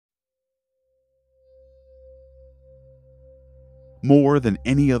More than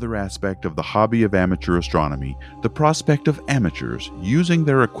any other aspect of the hobby of amateur astronomy, the prospect of amateurs using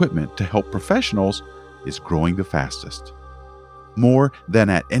their equipment to help professionals is growing the fastest. More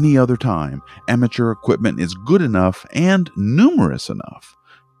than at any other time, amateur equipment is good enough and numerous enough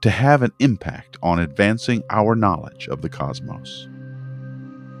to have an impact on advancing our knowledge of the cosmos.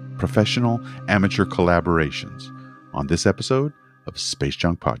 Professional amateur collaborations on this episode of Space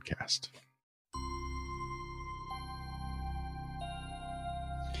Junk Podcast.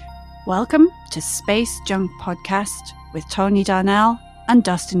 Welcome to Space Junk Podcast with Tony Darnell and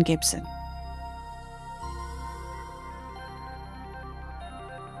Dustin Gibson.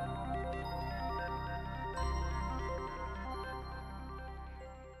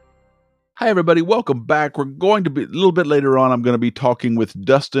 Hi, everybody. Welcome back. We're going to be a little bit later on. I'm going to be talking with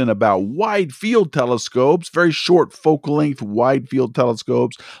Dustin about wide field telescopes, very short focal length wide field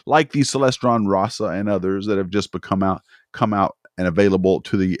telescopes like the Celestron, RASA, and others that have just come out and available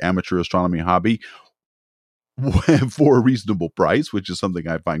to the amateur astronomy hobby for a reasonable price, which is something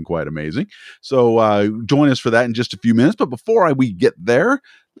I find quite amazing. So join us for that in just a few minutes. But before we get there,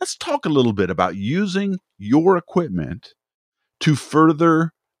 let's talk a little bit about using your equipment to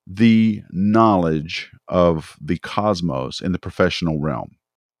further the knowledge of the cosmos in the professional realm.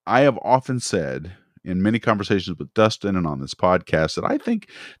 I have often said in many conversations with Dustin and on this podcast that I think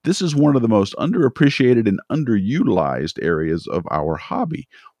this is one of the most underappreciated and underutilized areas of our hobby.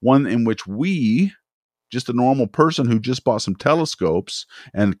 One in which we, just a normal person who just bought some telescopes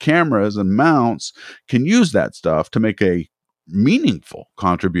and cameras and mounts, can use that stuff to make a meaningful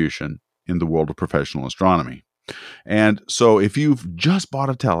contribution in the world of professional astronomy. And so if you've just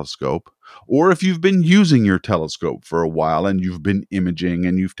bought a telescope, or if you've been using your telescope for a while and you've been imaging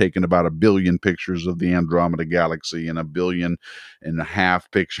and you've taken about 1 billion pictures of the Andromeda Galaxy and 1.5 billion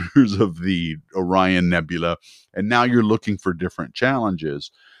pictures of the Orion Nebula, and now you're looking for different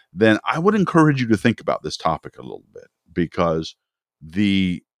challenges, then I would encourage you to think about this topic a little bit, because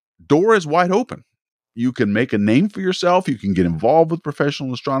the door is wide open. You can make a name for yourself. You can get involved with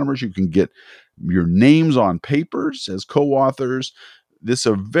professional astronomers. You can get your names on papers as co-authors. This is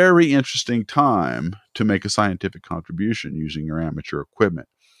a very interesting time to make a scientific contribution using your amateur equipment.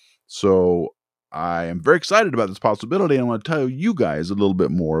 So I am very excited about this possibility, and I want to tell you guys a little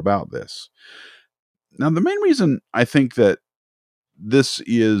bit more about this. Now, the main reason I think that this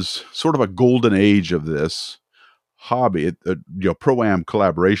is sort of a golden age of this hobby, pro-am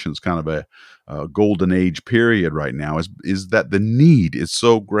collaboration is kind of a golden age period right now, is that the need is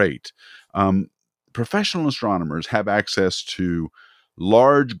so great. Professional astronomers have access to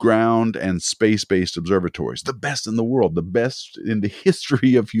large ground and space-based observatories, the best in the world, the best in the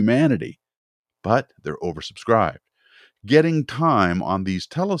history of humanity, but they're oversubscribed. Getting time on these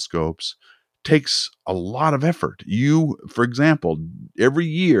telescopes takes a lot of effort. For example, every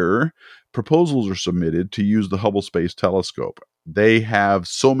year, proposals are submitted to use the Hubble Space Telescope. They have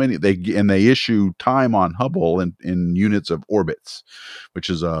so many, they issue time on Hubble in units of orbits, which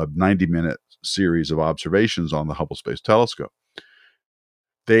is a 90-minute series of observations on the Hubble Space Telescope.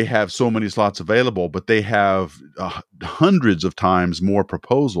 They have so many slots available, but they have hundreds of times more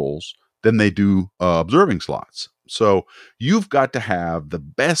proposals than they do observing slots. So you've got to have the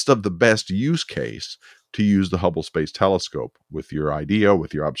best of the best use case to use the Hubble Space Telescope with your idea,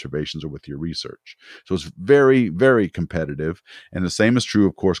 with your observations, or with your research. So it's very, very competitive. And the same is true,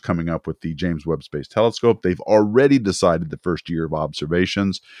 of course, coming up with the James Webb Space Telescope. They've already decided the first year of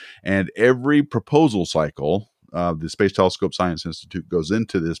observations, and every proposal cycle, the Space Telescope Science Institute goes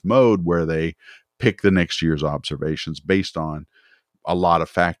into this mode where they pick the next year's observations based on a lot of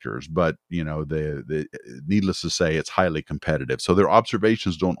factors, but the needless to say, it's highly competitive. So their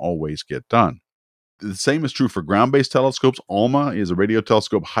observations don't always get done. The same is true for ground-based telescopes. ALMA is a radio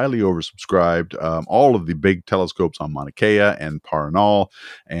telescope, highly oversubscribed. All of the big telescopes on Mauna Kea and Paranal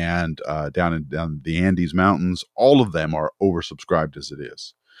and down in the Andes Mountains, all of them are oversubscribed as it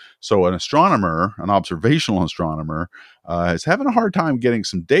is. So an observational astronomer, is having a hard time getting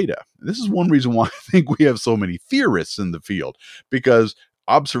some data. This is one reason why I think we have so many theorists in the field, because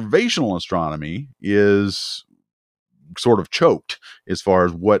observational astronomy is sort of choked as far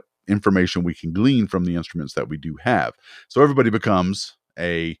as what information we can glean from the instruments that we do have. So everybody becomes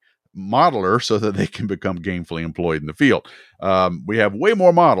a modeler so that they can become gainfully employed in the field. We have way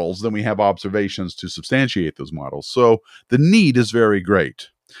more models than we have observations to substantiate those models. So the need is very great.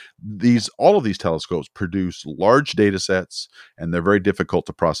 All of these telescopes produce large data sets, and they're very difficult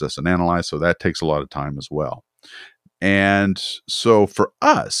to process and analyze, so that takes a lot of time as well. And so for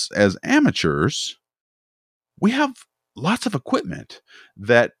us as amateurs, we have lots of equipment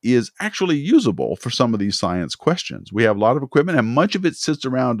that is actually usable for some of these science questions. We have a lot of equipment, and much of it sits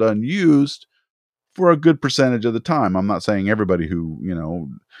around unused for a good percentage of the time. I'm not saying everybody who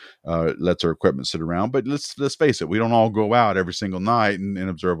lets their equipment sit around, but let's face it, we don't all go out every single night and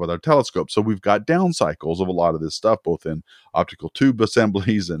observe with our telescope. So we've got down cycles of a lot of this stuff, both in optical tube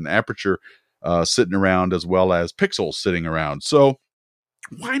assemblies and aperture sitting around, as well as pixels sitting around. So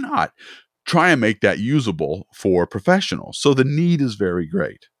why not try and make that usable for professionals? So the need is very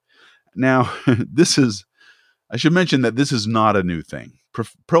great. Now, I should mention that this is not a new thing.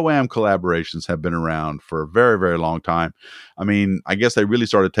 Pro-am collaborations have been around for a very, very long time. I mean, I guess they really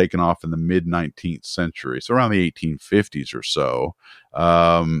started taking off in the mid-19th century, so around the 1850s or so.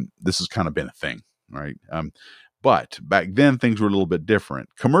 This has kind of been a thing, right? But back then, things were a little bit different.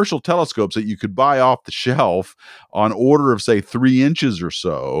 Commercial telescopes that you could buy off the shelf on order of, say, 3 inches or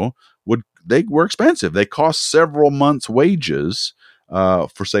so, they were expensive. They cost several months' wages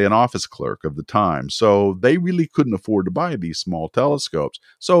for, say, an office clerk of the time. So they really couldn't afford to buy these small telescopes.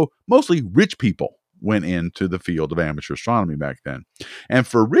 So mostly rich people went into the field of amateur astronomy back then. And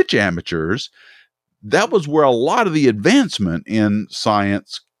for rich amateurs, that was where a lot of the advancement in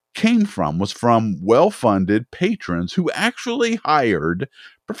science came from, was from well-funded patrons who actually hired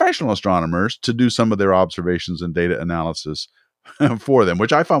professional astronomers to do some of their observations and data analysis for them,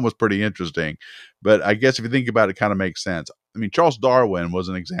 which I found was pretty interesting. But I guess if you think about it, it kind of makes sense. I mean, Charles Darwin was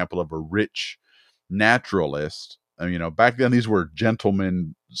an example of a rich naturalist. And, back then these were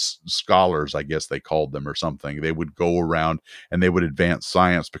gentlemen scholars, I guess they called them, or something. They would go around and they would advance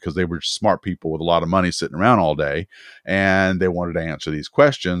science because they were smart people with a lot of money sitting around all day, and they wanted to answer these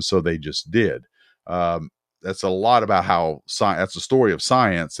questions, so they just did. That's a lot about how that's the story of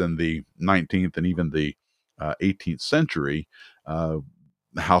science in the 19th and even the 18th century,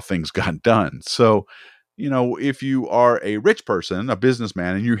 how things got done. So, if you are a rich person, a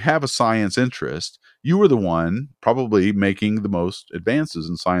businessman, and you have a science interest, you were the one probably making the most advances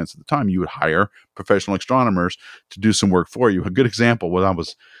in science at the time. You would hire professional astronomers to do some work for you. A good example, when I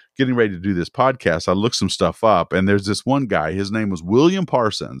was getting ready to do this podcast, I looked some stuff up, and there's this one guy. His name was William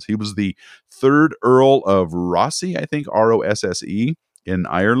Parsons. He was the 3rd Earl of Rosse, I think, Rosse, in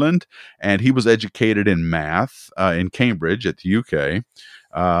Ireland, and he was educated in math in Cambridge at the UK.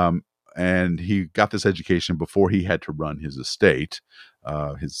 And he got this education before he had to run his estate,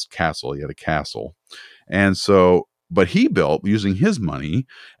 his castle. He had a castle. And so, but he built, using his money,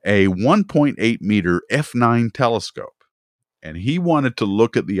 a 1.8 meter F9 telescope. And he wanted to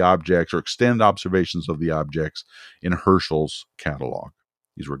look at the objects or extend observations of the objects in Herschel's catalog.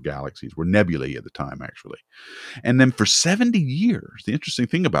 These were galaxies, were nebulae at the time, actually. And then for 70 years, the interesting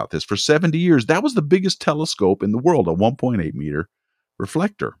thing about this, for 70 years, that was the biggest telescope in the world, a 1.8 meter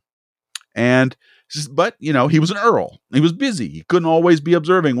reflector. But he was an earl. He was busy. He couldn't always be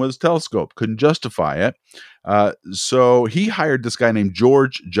observing with his telescope, couldn't justify it. So he hired this guy named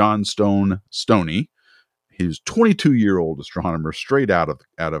George Johnstone Stoney. He was a 22-year-old astronomer straight out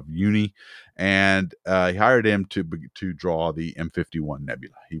of uni, and he hired him to draw the M51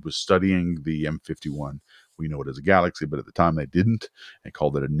 nebula. He was studying the M51. We know it as a galaxy, but at the time they didn't. They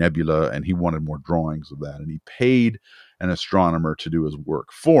called it a nebula, and he wanted more drawings of that, and he paid an astronomer to do his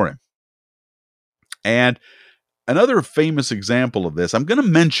work for him. And another famous example of this, I'm going to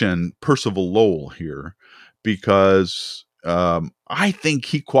mention Percival Lowell here because I think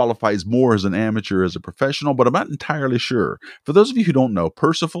he qualifies more as an amateur as a professional, but I'm not entirely sure. For those of you who don't know,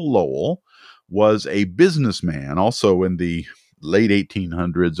 Percival Lowell was a businessman also in the late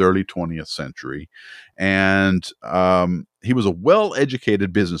 1800s, early 20th century. And he was a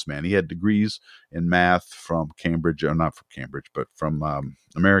well-educated businessman. He had degrees in math from Cambridge, or not from Cambridge, but from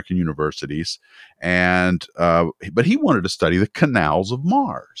American universities. And but he wanted to study the canals of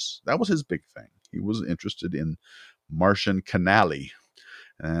Mars. That was his big thing. He was interested in Martian canali.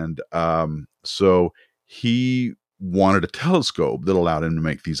 And so he wanted a telescope that allowed him to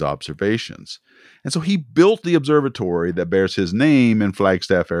make these observations. And so he built the observatory that bears his name in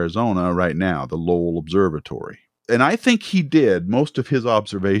Flagstaff, Arizona right now, the Lowell Observatory. And I think he did most of his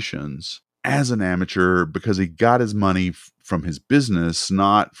observations as an amateur because he got his money from his business,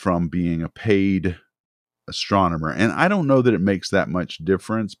 not from being a paid astronomer. And I don't know that it makes that much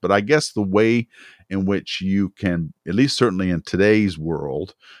difference, but I guess the way in which you can, at least certainly in today's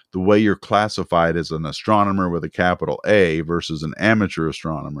world, the way you're classified as an astronomer with a capital A versus an amateur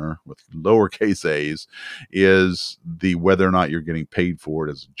astronomer with lowercase a's is the whether or not you're getting paid for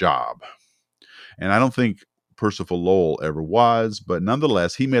it as a job. And I don't think Percival Lowell ever was, but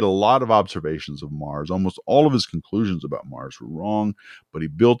nonetheless, he made a lot of observations of Mars. Almost all of his conclusions about Mars were wrong, but he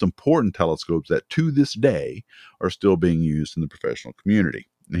built important telescopes that to this day are still being used in the professional community.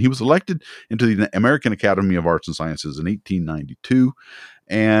 And he was elected into the American Academy of Arts and Sciences in 1892.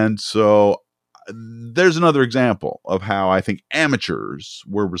 And so there's another example of how I think amateurs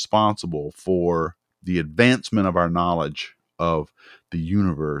were responsible for the advancement of our knowledge of the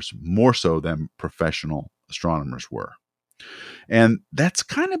universe more so than professional astronomers were. And that's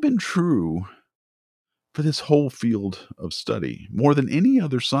kind of been true for this whole field of study. More than any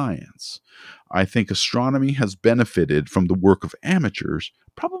other science, I think astronomy has benefited from the work of amateurs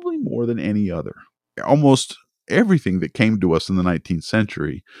probably more than any other. Almost everything that came to us in the 19th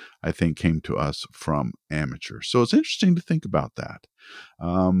century, I think, came to us from amateurs. So it's interesting to think about that.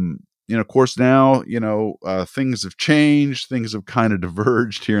 Of course, now, things have changed. Things have kind of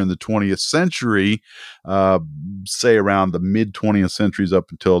diverged here in the 20th century, say around the mid 20th centuries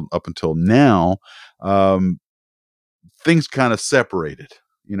up until now. Things kind of separated.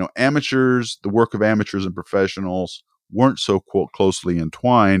 Amateurs, the work of amateurs and professionals weren't so, quote, closely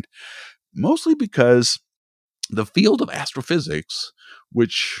entwined, mostly because the field of astrophysics,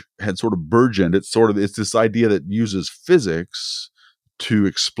 which had sort of burgeoned, it's this idea that uses physics to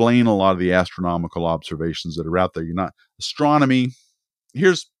explain a lot of the astronomical observations that are out there. Astronomy,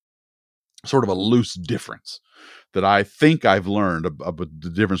 here's sort of a loose difference that I think I've learned about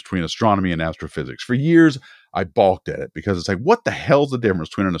the difference between astronomy and astrophysics. For years, I balked at it because it's like, what the hell's the difference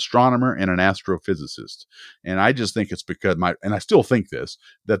between an astronomer and an astrophysicist? And I just think it's because and I still think this,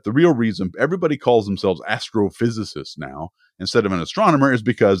 that the real reason everybody calls themselves astrophysicists now instead of an astronomer is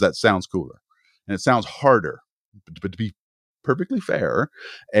because that sounds cooler and it sounds harder. But to be perfectly fair,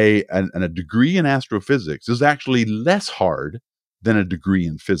 a degree in astrophysics is actually less hard than a degree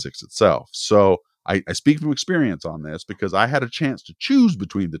in physics itself. So I speak from experience on this because I had a chance to choose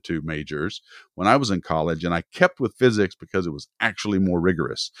between the two majors when I was in college, and I kept with physics because it was actually more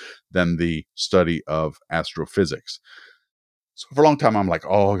rigorous than the study of astrophysics. So for a long time, I'm like,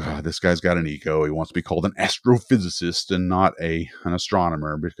 oh God, this guy's got an ego. He wants to be called an astrophysicist and not an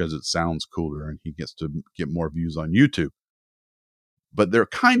astronomer because it sounds cooler and he gets to get more views on YouTube. But there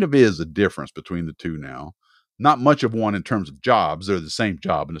kind of is a difference between the two now. Not much of one in terms of jobs. They're the same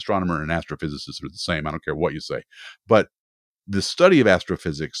job. An astronomer and an astrophysicist are the same. I don't care what you say. But the study of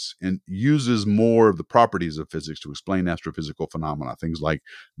astrophysics uses more of the properties of physics to explain astrophysical phenomena, things like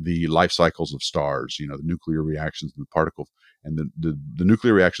the life cycles of stars, the nuclear reactions and the particles, and the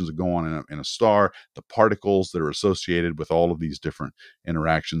nuclear reactions that go on in a star, the particles that are associated with all of these different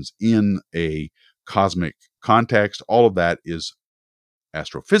interactions in a cosmic context. All of that is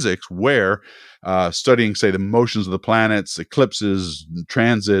astrophysics, where studying, say, the motions of the planets, eclipses,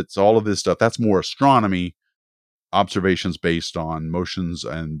 transits, all of this stuff, that's more astronomy, observations based on motions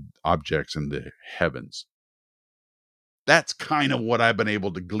and objects in the heavens. That's kind of what I've been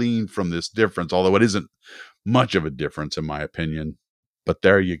able to glean from this difference, although it isn't much of a difference in my opinion, but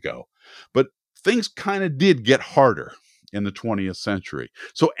there you go. But things kind of did get harder in the 20th century.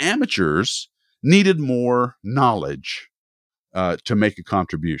 So amateurs needed more knowledge to make a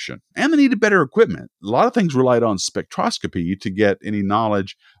contribution. And they needed better equipment. A lot of things relied on spectroscopy to get any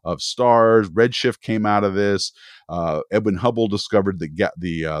knowledge of stars. Redshift came out of this. Edwin Hubble discovered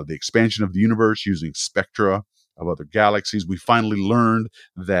the expansion of the universe using spectra of other galaxies. We finally learned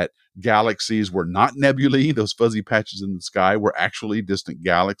that galaxies were not nebulae. Those fuzzy patches in the sky were actually distant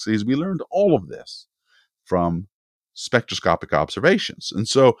galaxies. We learned all of this from spectroscopic observations. And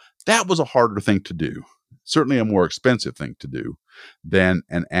so that was a harder thing to do. Certainly a more expensive thing to do than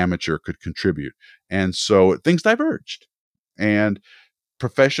an amateur could contribute. And so things diverged. And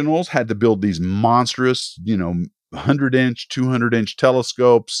professionals had to build these monstrous, 100-inch, 200-inch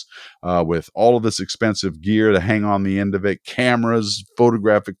telescopes with all of this expensive gear to hang on the end of it, cameras,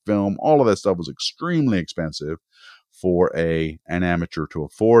 photographic film, all of that stuff was extremely expensive for an amateur to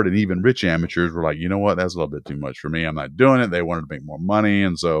afford. And even rich amateurs were like, you know what, that's a little bit too much for me. I'm not doing it. They wanted to make more money.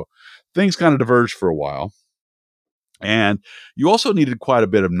 And so things kind of diverged for a while. And you also needed quite a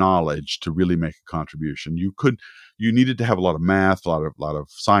bit of knowledge to really make a contribution. You needed to have a lot of math, a lot of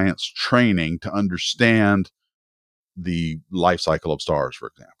science training to understand the life cycle of stars, for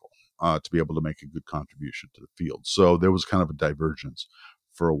example, to be able to make a good contribution to the field. So there was kind of a divergence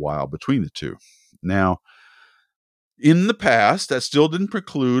for a while between the two. Now, in the past, that still didn't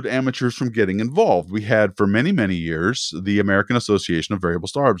preclude amateurs from getting involved. We had, for many, many years, the American Association of Variable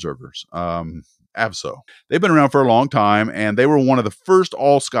Star Observers, AVSO. They've been around for a long time, and they were one of the first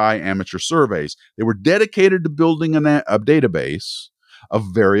all-sky amateur surveys. They were dedicated to building a database a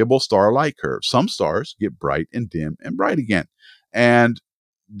variable star light curve. Some stars get bright and dim and bright again. And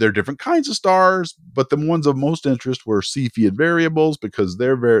there are different kinds of stars, but the ones of most interest were Cepheid variables because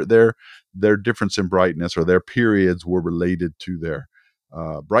their difference in brightness or their periods were related to their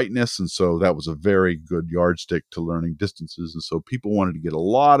brightness. And so that was a very good yardstick to learning distances. And so people wanted to get a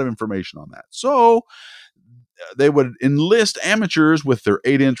lot of information on that. So they would enlist amateurs with their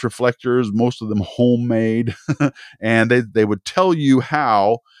 8-inch reflectors, most of them homemade, and they would tell you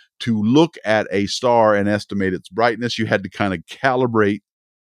how to look at a star and estimate its brightness. You had to kind of calibrate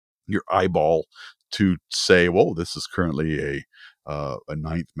your eyeball to say, "Whoa, this is currently a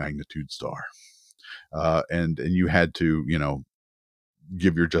ninth magnitude star," and you had to, you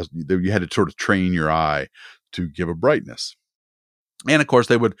had to sort of train your eye to give a brightness. And of course,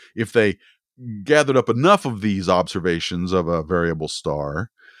 they would, if they gathered up enough of these observations of a variable star,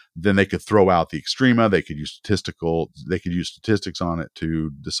 then they could throw out the extrema. They could use statistics on it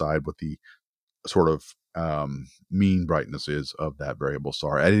to decide what the sort of mean brightness is of that variable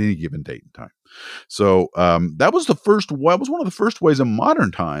star at any given date and time. So that was one of the first ways in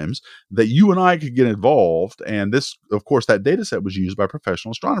modern times that you and I could get involved. And this, of course, that data set was used by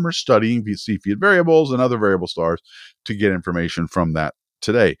professional astronomers studying Cepheid variables and other variable stars to get information from that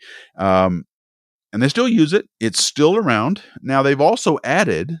today. And they still use it. It's still around. Now, they've also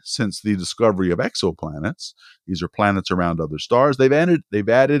added, since the discovery of exoplanets, these are planets around other stars, they've added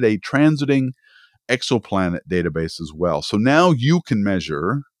a transiting exoplanet database as well. So now you can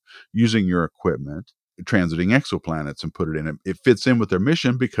measure, using your equipment, transiting exoplanets and put it in. It fits in with their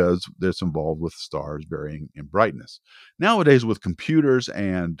mission because it's involved with stars varying in brightness. Nowadays, with computers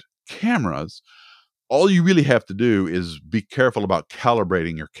and cameras, all you really have to do is be careful about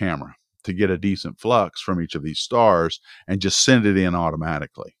calibrating your camera to get a decent flux from each of these stars and just send it in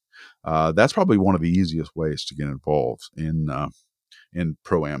automatically. That's probably one of the easiest ways to get involved in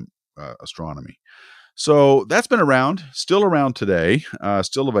pro-am astronomy. So that's been around, still around today,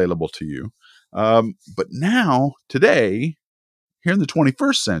 still available to you. But now, today, here in the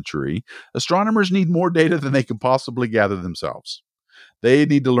 21st century, astronomers need more data than they can possibly gather themselves. They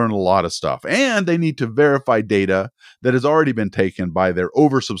need to learn a lot of stuff, and they need to verify data that has already been taken by their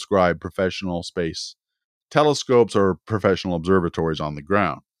oversubscribed professional space telescopes or professional observatories on the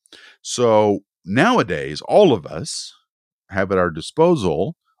ground. So nowadays, all of us have at our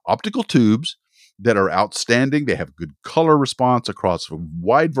disposal optical tubes that are outstanding. They have good color response across a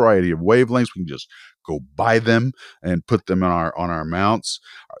wide variety of wavelengths. We can just go buy them and put them on our mounts.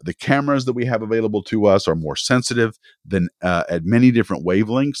 The cameras that we have available to us are more sensitive than at many different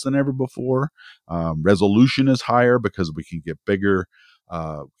wavelengths than ever before. Resolution is higher because we can get bigger.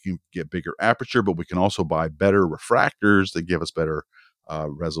 Aperture, but we can also buy better refractors that give us better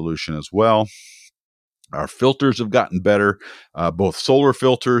resolution as well. Our filters have gotten better, both solar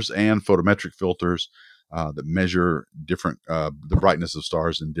filters and photometric filters that measure different the brightness of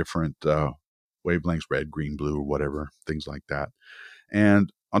stars in different wavelengths, red, green, blue, or whatever, things like that.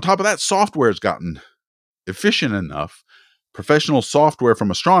 And on top of that, software has gotten efficient enough, professional software from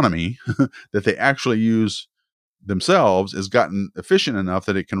astronomy that they actually use themselves has gotten efficient enough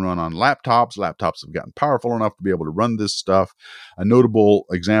that it can run on laptops. Laptops have gotten powerful enough to be able to run this stuff. A notable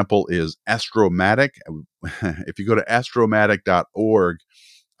example is Astromatic. If you go to astromatic.org,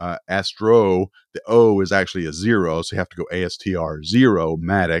 Astro, the O is actually a 0, so you have to go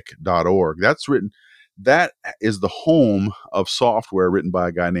ASTR0matic.org. That is the home of software written by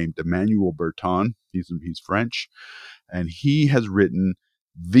a guy named Emmanuel Berton. He's French, and he has written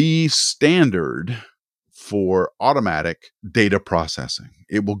the standard for automatic data processing.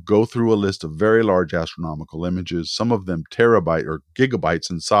 It will go through a list of very large astronomical images, some of them terabyte or gigabytes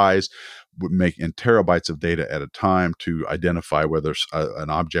in size, would make in terabytes of data at a time to identify whether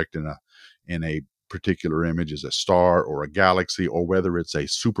an object in a particular image is a star or a galaxy, or whether it's a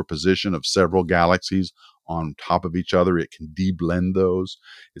superposition of several galaxies on top of each other. It can deblend those.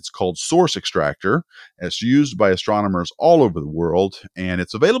 It's called Source Extractor. It's used by astronomers all over the world, and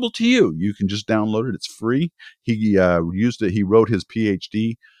it's available to you. You can just download it. It's free. He used it. He wrote his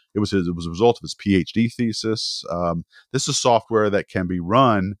PhD. It was a result of his PhD thesis. This is software that can be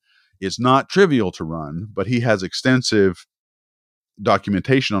run. It's not trivial to run, but he has extensive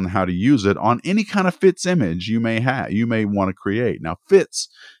documentation on how to use it on any kind of FITS image you may want to create. Now, FITS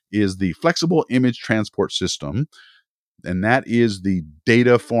is the Flexible Image Transport System, and that is the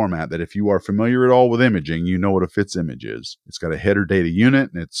data format that, if you are familiar at all with imaging, you know what a FITS image is. It's got a header data unit,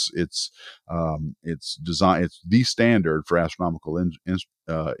 and it's designed. It's the standard for astronomical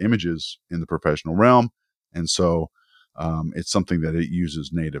images in the professional realm, and so it's something that it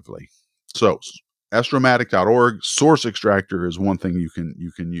uses natively. So astromatic.org source extractor is one thing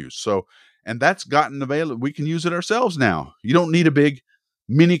you can use. So, and that's gotten available. We can use it ourselves now. You don't need a big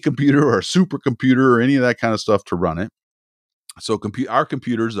mini computer or a supercomputer or any of that kind of stuff to run it. So our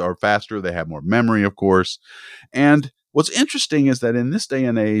computers are faster. They have more memory, of course. And what's interesting is that in this day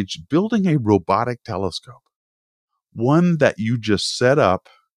and age, building a robotic telescope, one that you just set up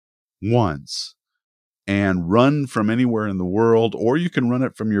once and run from anywhere in the world, or you can run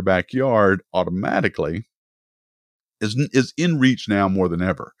it from your backyard automatically, is in reach now more than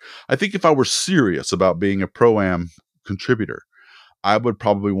ever. I think if I were serious about being a pro-am contributor, I would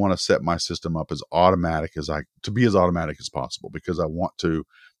probably want to set my system up as automatic as possible, because I want to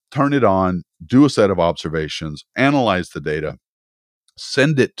turn it on, do a set of observations, analyze the data,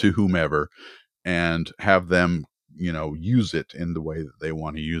 send it to whomever, and have them, use it in the way that they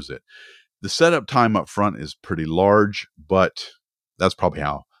want to use it. The setup time up front is pretty large, but that's probably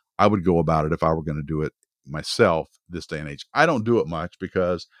how I would go about it if I were going to do it myself this day and age. I don't do it much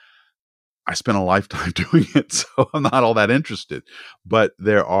because I spent a lifetime doing it, so I'm not all that interested. But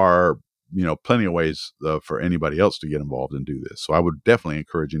there are, plenty of ways for anybody else to get involved and do this. So I would definitely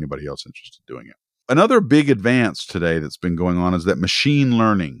encourage anybody else interested in doing it. Another big advance today that's been going on is that machine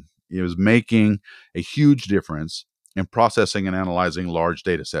learning is making a huge difference in processing and analyzing large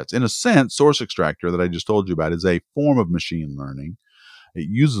data sets. In a sense, source extractor that I just told you about is a form of machine learning. It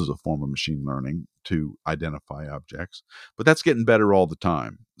uses a form of machine learning to identify objects, but that's getting better all the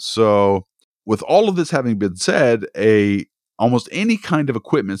time. So with all of this having been said, almost any kind of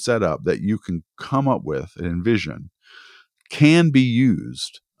equipment setup that you can come up with and envision can be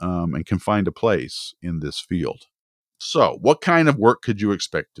used and can find a place in this field. So what kind of work could you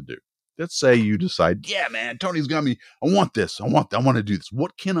expect to do? Let's say you decide, yeah, man, Tony's got me. I want this. I want to do this.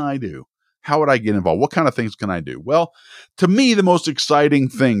 What can I do? How would I get involved? What kind of things can I do? Well, to me, the most exciting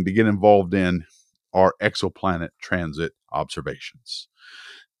thing to get involved in are exoplanet transit observations.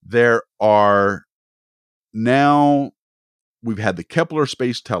 There are now, we've had the Kepler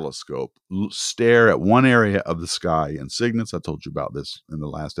Space Telescope stare at one area of the sky in Cygnus. I told you about this in the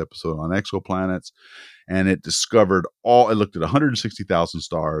last episode on exoplanets. And it looked at 160,000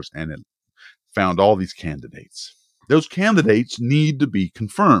 stars, and it found all these candidates. Those candidates need to be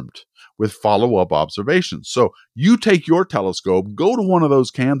confirmed with follow-up observations. So you take your telescope, go to one of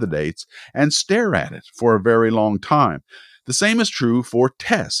those candidates, and stare at it for a very long time. The same is true for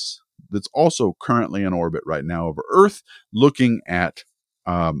TESS, that's also currently in orbit right now over Earth, looking at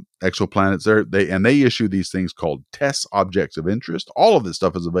exoplanets. They issue these things called TESS objects of interest. All of this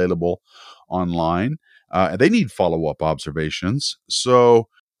stuff is available online. They need follow-up observations. So,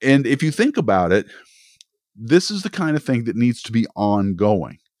 and if you think about it, this is the kind of thing that needs to be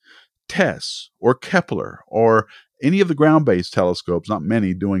ongoing. TESS or Kepler or any of the ground-based telescopes, not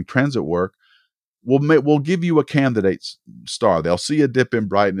many, doing transit work, will give you a candidate star. They'll see a dip in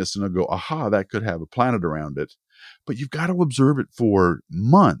brightness and they'll go, aha, that could have a planet around it. But you've got to observe it for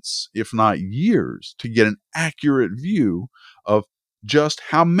months, if not years, to get an accurate view of just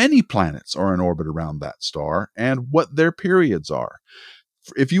how many planets are in orbit around that star and what their periods are.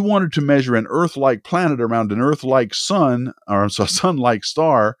 If you wanted to measure an Earth-like planet around an Earth-like sun, or a sun-like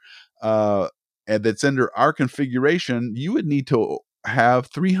star, and that's under our configuration, you would need to have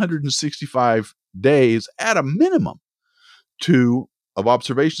 365 days at a minimum of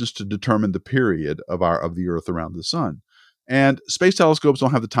observations to determine the period of the Earth around the sun. And space telescopes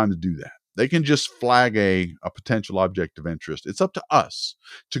don't have the time to do that. They can just flag a potential object of interest. It's up to us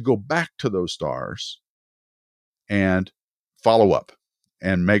to go back to those stars and follow up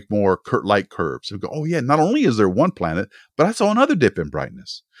and make more light curves. And go, oh yeah, not only is there one planet, but I saw another dip in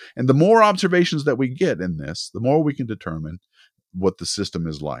brightness. And the more observations that we get in this, the more we can determine what the system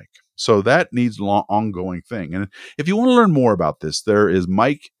is like. So that needs an ongoing thing. And if you want to learn more about this, there is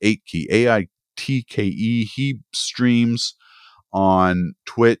Mike Aitkey, Aitke. He streams on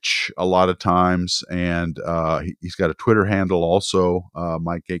Twitch a lot of times, and he's got a Twitter handle also.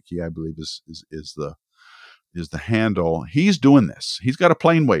 Mike Aitkey, I believe, is the handle. He's doing this. He's got a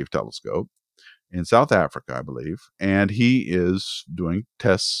plane wave telescope in South Africa, I believe, and he is doing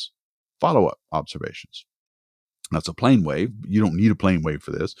TESS follow-up observations. That's a plane wave. You don't need a plane wave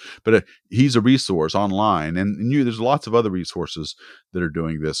for this, but he's a resource online, and there's lots of other resources that are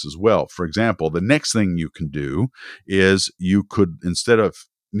doing this as well. For example, the next thing you can do is you could, instead of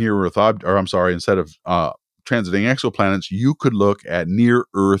transiting exoplanets, you could look at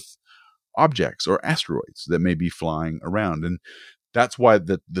near-Earth objects or asteroids that may be flying around. And that's why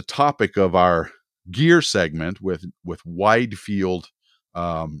the topic of our gear segment with wide field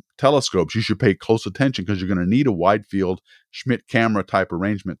telescopes, you should pay close attention because you're going to need a wide field Schmidt camera type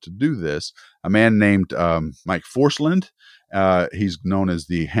arrangement to do this. A man named Mike Forsland, he's known as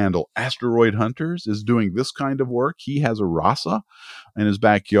the handle Asteroid Hunters, is doing this kind of work. He has a RASA in his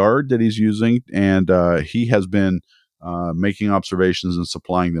backyard that he's using, and he has been making observations and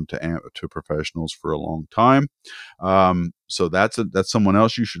supplying them to professionals for a long time. So that's someone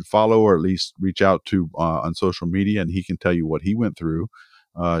else you should follow, or at least reach out to on social media, and he can tell you what he went through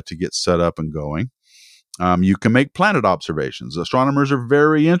to get set up and going. You can make planet observations. Astronomers are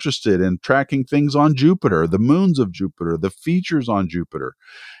very interested in tracking things on Jupiter, the moons of Jupiter, the features on Jupiter,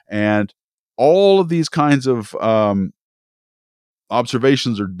 and all of these kinds of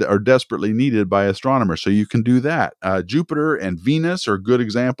observations are desperately needed by astronomers. So you can do that. Jupiter and Venus are good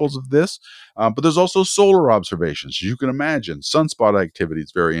examples of this, but there's also solar observations. You can imagine sunspot activity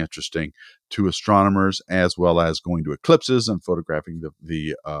is very interesting to astronomers, as well as going to eclipses and photographing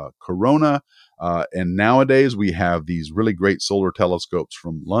the corona. And nowadays we have these really great solar telescopes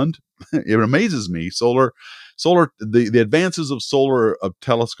from Lund. It amazes me. The advances of solar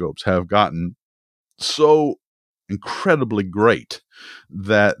telescopes have gotten so incredibly great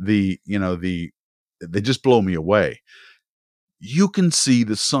that they just blow me away. You can see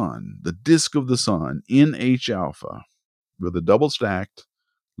the sun, the disk of the sun, in H alpha with a double stacked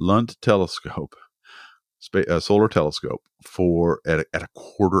Lund telescope, solar telescope, at a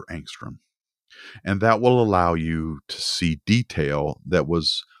quarter angstrom, and that will allow you to see detail that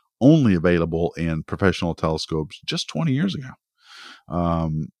was only available in professional telescopes just 20 years ago.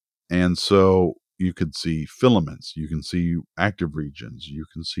 And so you can see filaments, you can see active regions, you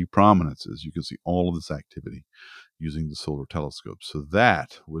can see prominences, you can see all of this activity using the solar telescope. So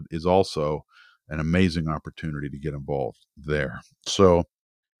that is also an amazing opportunity to get involved there. So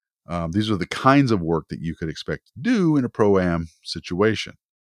these are the kinds of work that you could expect to do in a pro-am situation.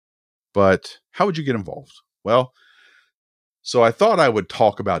 But how would you get involved? Well, so I thought I would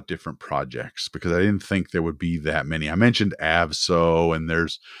talk about different projects because I didn't think there would be that many. I mentioned AVSO, and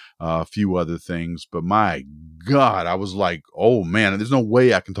there's a few other things, but my God, I was like, oh man, there's no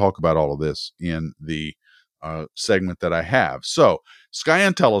way I can talk about all of this in the segment that I have. So Sky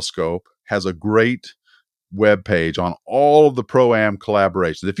and Telescope has a great web page on all of the pro-am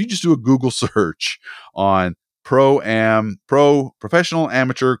collaborations. If you just do a Google search on professional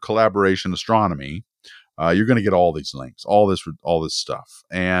amateur collaboration astronomy, you're going to get all these links, all this stuff.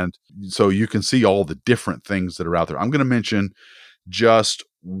 And so you can see all the different things that are out there. I'm going to mention just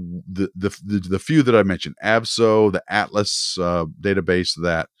the few that I mentioned. AVSO, the Atlas database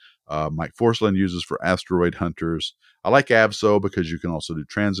that Mike Forsland uses for asteroid hunters. I like AVSO because you can also do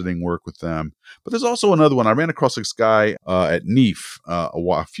transiting work with them. But there's also another one. I ran across this guy at NEAF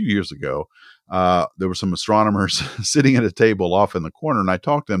a few years ago. There were some astronomers sitting at a table off in the corner, and I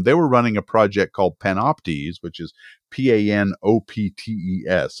talked to them. They were running a project called Panoptes, which is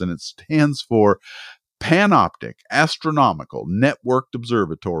PANOPTES, and it stands for Panoptic Astronomical Networked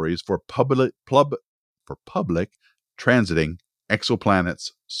Observatories for Public Transiting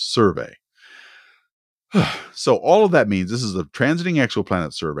Exoplanets Survey. So all of that means this is a transiting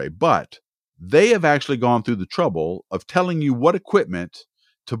exoplanet survey, but they have actually gone through the trouble of telling you what equipment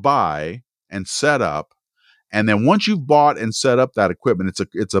to buy and set up. And then once you've bought and set up that equipment,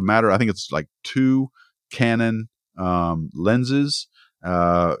 it's a matter, I think it's like 2 Canon lenses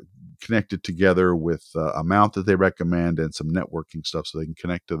connected together with a mount that they recommend and some networking stuff so they can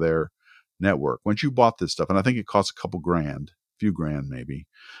connect to their network. Once you bought this stuff, and I think it costs a few grand maybe,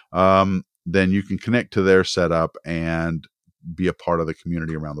 then you can connect to their setup and be a part of the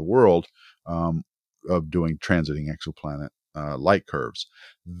community around the world of doing transiting exoplanet light curves.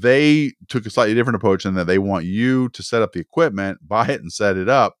 They took a slightly different approach in that they want you to set up the equipment, buy it and set it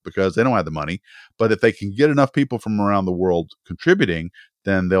up because they don't have the money. But if they can get enough people from around the world contributing,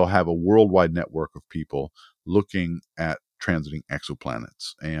 then they'll have a worldwide network of people looking at transiting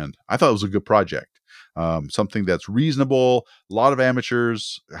exoplanets. And I thought it was a good project. Something that's reasonable. A lot of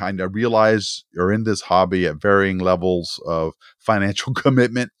amateurs, I realize, are in this hobby at varying levels of financial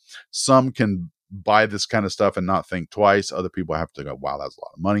commitment. Some can buy this kind of stuff and not think twice. Other people have to go, wow, that's a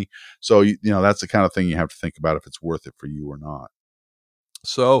lot of money. So, that's the kind of thing you have to think about if it's worth it for you or not.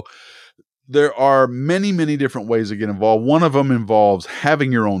 So there are many, many different ways to get involved. One of them involves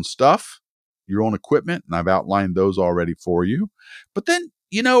having your own stuff, your own equipment, and I've outlined those already for you. But then,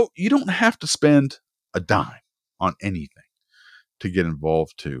 you don't have to spend a dime on anything to get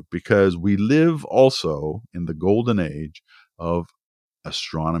involved too, because we live also in the golden age of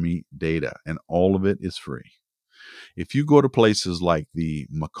astronomy data, and all of it is free. If you go to places like the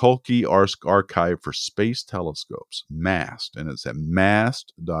Mikulke Archive for Space Telescopes, MAST, and it's at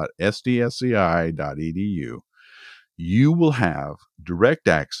mast.sdsci.edu, you will have direct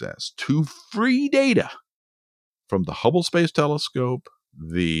access to free data from the Hubble Space Telescope,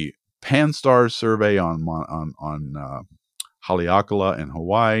 the Pan-STARRS survey on Haleakala in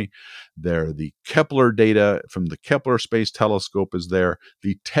Hawaii. The Kepler data from the Kepler Space Telescope is there.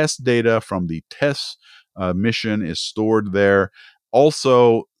 The TESS data from the TESS mission is stored there.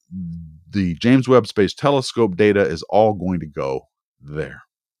 Also, the James Webb Space Telescope data is all going to go there,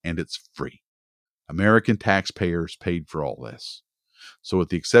 and it's free. American taxpayers paid for all this. So with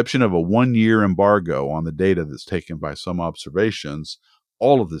the exception of a 1-year embargo on the data that's taken by some observations,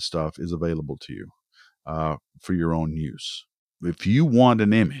 all of this stuff is available to you for your own use. If you want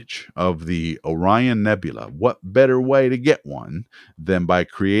an image of the Orion Nebula, what better way to get one than by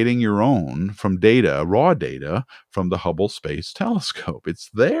creating your own from data, raw data from the Hubble Space Telescope? It's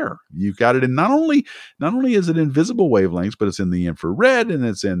there. You've got it in not only is it in visible wavelengths, but it's in the infrared and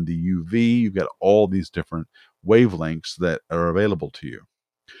it's in the UV. You've got all these different wavelengths that are available to you.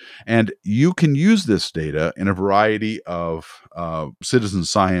 And you can use this data in a variety of citizen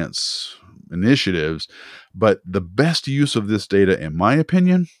science initiatives. But the best use of this data, in my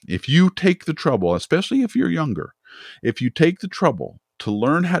opinion, if you take the trouble, especially if you're younger, if you take the trouble to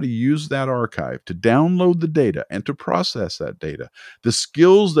learn how to use that archive, to download the data and to process that data, the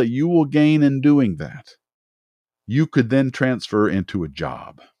skills that you will gain in doing that, you could then transfer into a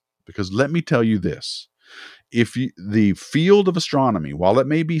job. Because let me tell you this. The field of astronomy, while it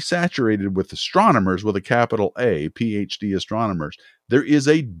may be saturated with astronomers with a capital A, PhD astronomers, there is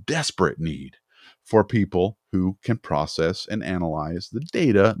a desperate need for people who can process and analyze the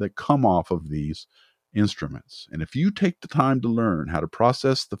data that come off of these instruments. And if you take the time to learn how to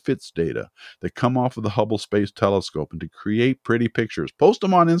process the FITS data that come off of the Hubble Space Telescope and to create pretty pictures, post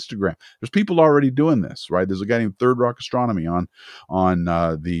them on Instagram. There's people already doing this, right? There's a guy named Third Rock Astronomy on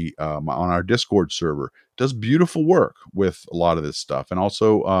our Discord server. Does beautiful work with a lot of this stuff, and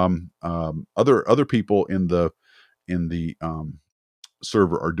also other people in the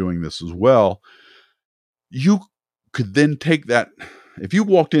server are doing this as well. You could then take that. If you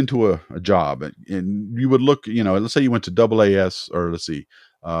walked into a job and you would look, let's say you went to AAS, or let's see,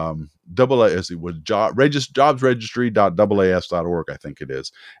 AAS with jobsregistry.aas.org, I think it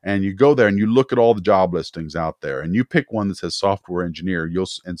is. And you go there and you look at all the job listings out there and you pick one that says software engineer,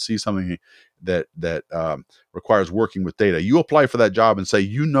 and see something that requires working with data. You apply for that job and say,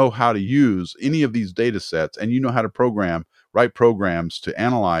 you know how to use any of these data sets and you know how to write programs to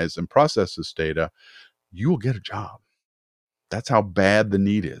analyze and process this data, you will get a job. That's how bad the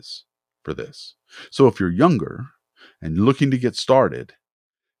need is for this. So if you're younger and looking to get started,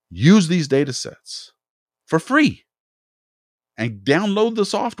 use these data sets for free and download the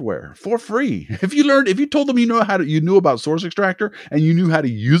software for free. If you told them you knew about Source Extractor and you knew how to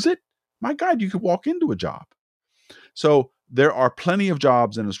use it, my God, you could walk into a job. So there are plenty of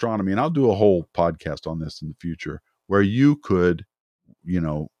jobs in astronomy, and I'll do a whole podcast on this in the future, where you could,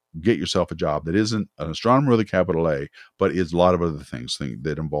 get yourself a job that isn't an astronomer with a capital A, but is a lot of other things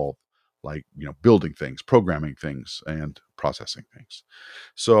that involve, like, building things, programming things, and processing things.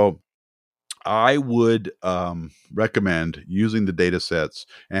 So I would recommend using the data sets,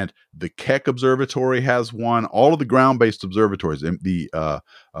 and the Keck Observatory has one. All of the ground-based observatories, the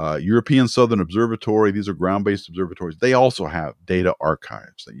European Southern Observatory, these are ground-based observatories. They also have data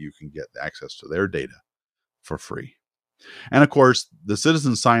archives that you can get access to their data for free. And of course, the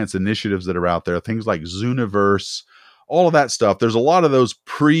citizen science initiatives that are out there, things like Zooniverse, all of that stuff. There's a lot of those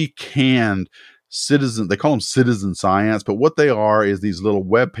pre-canned they call them citizen science, but what they are is these little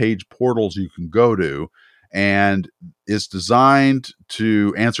web page portals you can go to, and it's designed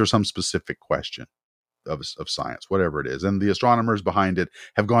to answer some specific question of science, whatever it is. And the astronomers behind it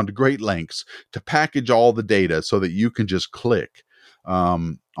have gone to great lengths to package all the data so that you can just click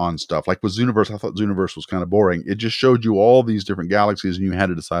on stuff. Like with Zooniverse, I thought Zooniverse was kind of boring. It just showed you all these different galaxies, and you had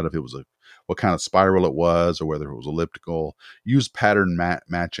to decide if it was what kind of spiral it was, or whether it was elliptical. Use pattern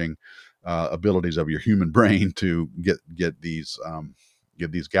matching abilities of your human brain to get these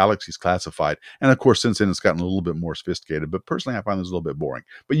galaxies classified. And of course, since then it's gotten a little bit more sophisticated, but personally I find this a little bit boring.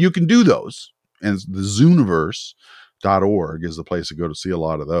 But you can do those, and the Zooniverse.org is the place to go to see a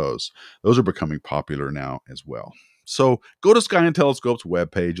lot of those. Those are becoming popular now as well. So go to Sky and Telescope's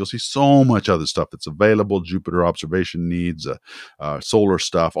webpage. You'll see so much other stuff that's available. Jupiter observation needs, solar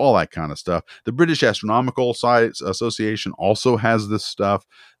stuff, all that kind of stuff. The British Astronomical Science Association also has this stuff.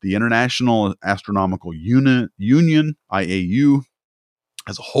 The International Astronomical Union, IAU,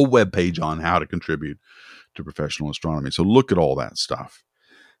 has a whole webpage on how to contribute to professional astronomy. So look at all that stuff.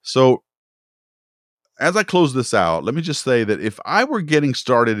 So as I close this out, let me just say that if I were getting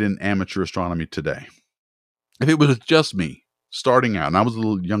started in amateur astronomy today, if it was just me starting out and I was a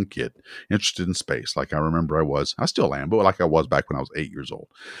little young kid interested in space, like I remember I still am, but like I was back when I was 8 years old.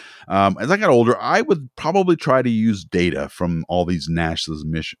 As I got older, I would probably try to use data from all these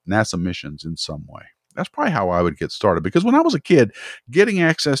NASA missions in some way. That's probably how I would get started, because when I was a kid, getting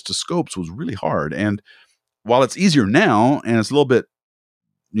access to scopes was really hard. And while it's easier now and it's a little bit,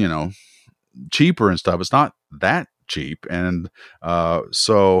 cheaper and stuff, it's not that cheap. And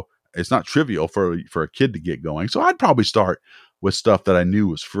so it's not trivial for a kid to get going. So I'd probably start with stuff that I knew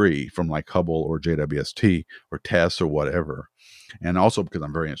was free from like Hubble or JWST or TESS or whatever. And also because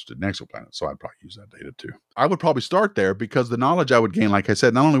I'm very interested in exoplanets, so I'd probably use that data too. I would probably start there because the knowledge I would gain, like I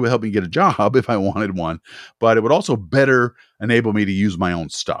said, not only would help me get a job if I wanted one, but it would also better enable me to use my own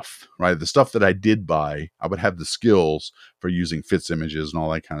stuff, right? The stuff that I did buy, I would have the skills for using FITS images and all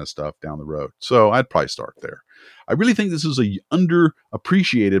that kind of stuff down the road. So I'd probably start there. I really think this is a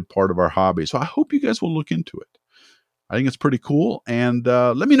underappreciated part of our hobby, so I hope you guys will look into it. I think it's pretty cool, and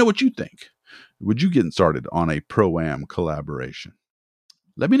let me know what you think. Would you get started on a Pro-Am collaboration?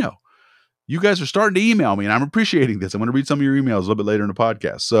 Let me know. You guys are starting to email me, and I'm appreciating this. I'm going to read some of your emails a little bit later in the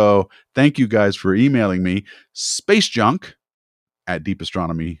podcast. So thank you guys for emailing me.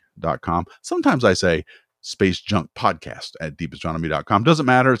 spacejunk@deepastronomy.com. Sometimes I say spacejunkpodcast@deepastronomy.com. Doesn't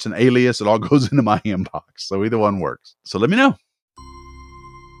matter. It's an alias. It all goes into my inbox. So either one works. So let me know.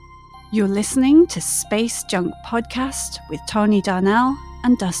 You're listening to Space Junk Podcast with Tony Darnell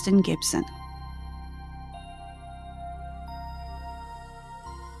and Dustin Gibson.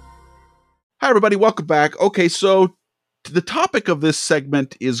 Hi, everybody. Welcome back. Okay, so the topic of this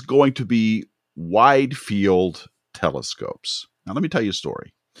segment is going to be wide field telescopes. Now, let me tell you a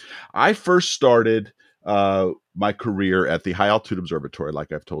story. I first started my career at the High Altitude Observatory,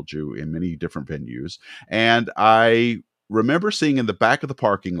 like I've told you, in many different venues. And I remember seeing in the back of the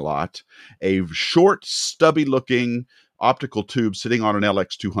parking lot a short, stubby-looking optical tube sitting on an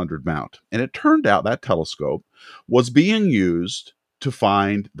LX200 mount. And it turned out that telescope was being used to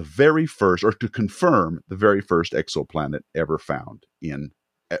find the very first, or to confirm the very first exoplanet ever found in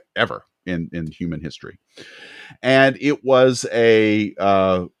human history. And it was a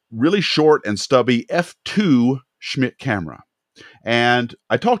really short and stubby f2 Schmidt camera. And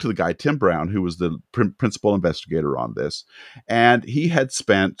I talked to the guy, Tim Brown, who was the principal investigator on this. And he had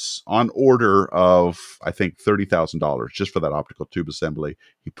spent on order of, I think, $30,000 just for that optical tube assembly.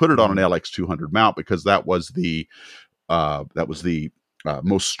 He put it on an LX200 mount because that was the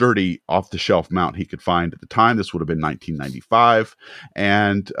most sturdy off-the-shelf mount he could find at the time. This would have been 1995,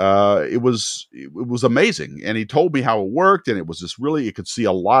 and it was amazing. And he told me how it worked, and it was just really, you could see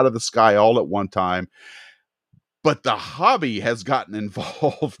a lot of the sky all at one time. But the hobby has gotten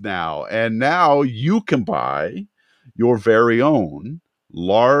involved now, and now you can buy your very own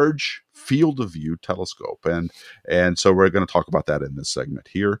large field of view telescope, and so we're going to talk about that in this segment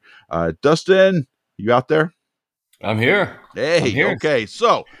here. Dustin, you out there? I'm here. Hey, I'm here. Okay.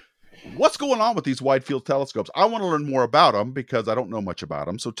 So what's going on with these wide field telescopes? I want to learn more about them because I don't know much about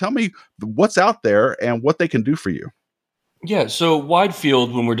them. So tell me what's out there and what they can do for you. Yeah, so wide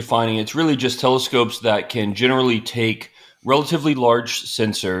field, when we're defining it, it's really just telescopes that can generally take relatively large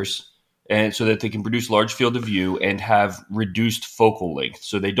sensors, and so that they can produce large field of view and have reduced focal length.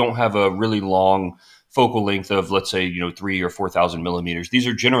 So they don't have a really long focal length of, let's say, 3,000 or 4,000 millimeters. These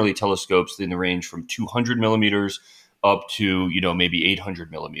are generally telescopes in the range from 200 millimeters up to, maybe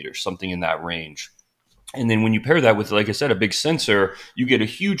 800 millimeters, something in that range. And then when you pair that with, like I said, a big sensor, you get a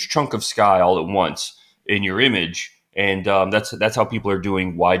huge chunk of sky all at once in your image. And that's how people are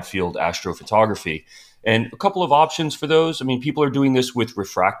doing wide field astrophotography. And a couple of options for those. I mean, people are doing this with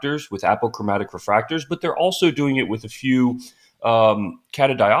refractors, with apochromatic refractors, but they're also doing it with a few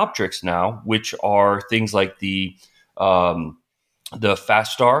catadioptrics now, which are things like the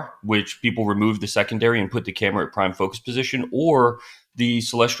fast star, which people remove the secondary and put the camera at prime focus position, or the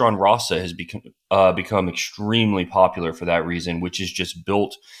Celestron RASA has become extremely popular for that reason, which is just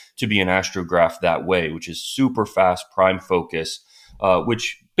built to be an astrograph that way, which is super fast prime focus,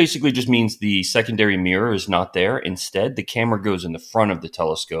 which basically just means the secondary mirror is not there. Instead, the camera goes in the front of the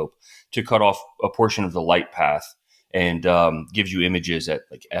telescope to cut off a portion of the light path and gives you images at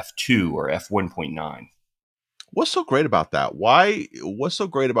like f2 or f1.9. What's so great about that? What's so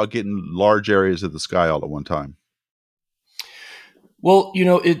great about getting large areas of the sky all at one time? Well,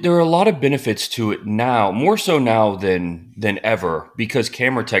 there are a lot of benefits to it now, more so now than ever, because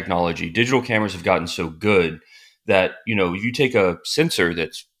digital cameras have gotten so good that, if you take a sensor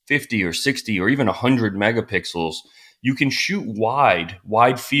that's 50 or 60 or even 100 megapixels, you can shoot wide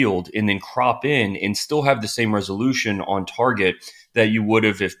field, and then crop in and still have the same resolution on target that you would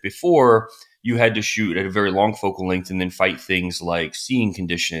have if before you had to shoot at a very long focal length and then fight things like seeing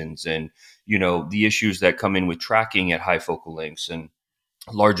conditions and, the issues that come in with tracking at high focal lengths and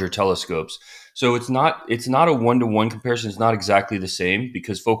larger telescopes. So it's not a one-to-one comparison. It's not exactly the same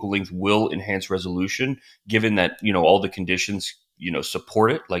because focal length will enhance resolution given that, all the conditions,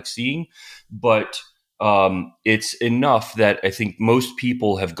 support it, like seeing. But it's enough that I think most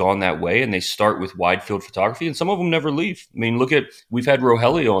people have gone that way and they start with wide field photography, and some of them never leave. I mean, we've had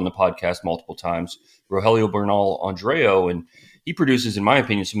Rogelio on the podcast multiple times, Rogelio Bernal Andreo, and he produces, in my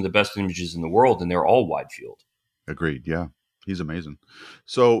opinion, some of the best images in the world, and they're all wide field. Agreed. Yeah. He's amazing.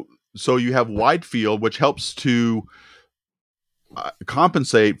 So you have wide field, which helps to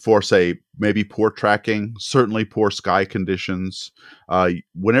compensate for, say, maybe poor tracking, certainly poor sky conditions.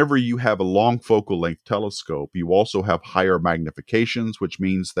 Whenever you have a long focal length telescope, you also have higher magnifications, which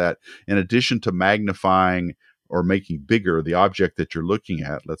means that in addition to magnifying or making bigger the object that you're looking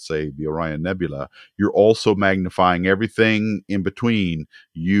at, let's say the Orion Nebula, you're also magnifying everything in between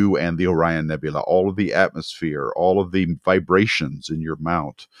you and the Orion Nebula, all of the atmosphere, all of the vibrations in your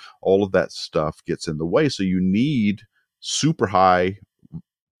mount, all of that stuff gets in the way. So you need super high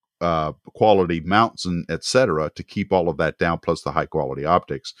quality mounts and et cetera to keep all of that down, plus the high quality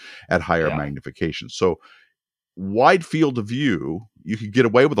optics at higher magnification. So wide field of view, you could get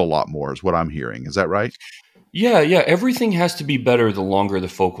away with a lot more is what I'm hearing. Is that right? Yeah. Everything has to be better the longer the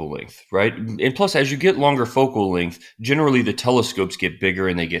focal length, right? And plus, as you get longer focal length, generally the telescopes get bigger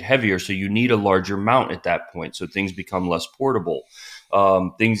and they get heavier. So you need a larger mount at that point. So things become less portable.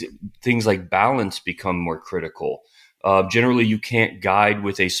 Things like balance become more critical. Generally, you can't guide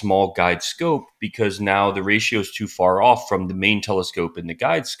with a small guide scope because now the ratio is too far off from the main telescope and the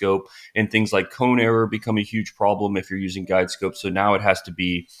guide scope, and things like cone error become a huge problem if you're using guide scopes. So now it has to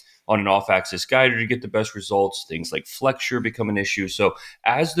be on an off-axis guider to get the best results. Things like flexure become an issue. So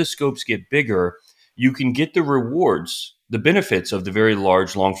as the scopes get bigger, you can get the rewards, the benefits of the very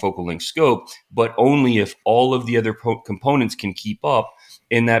large long focal length scope, but only if all of the other components can keep up.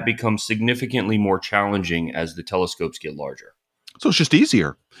 And that becomes significantly more challenging as the telescopes get larger. So it's just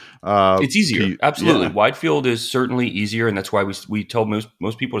easier. It's easier. Absolutely. Yeah. Wide field is certainly easier. And that's why we tell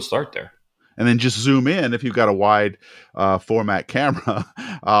most people to start there. And then just zoom in if you've got a wide format camera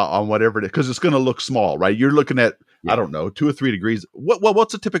on whatever it is, because it's going to look small, right? You're looking at, I don't know, 2 or 3 degrees.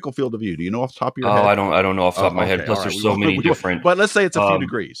 What's a typical field of view? Do you know off the top of your head? I don't know off the top of my head. Plus, there's so many different. But let's say it's a few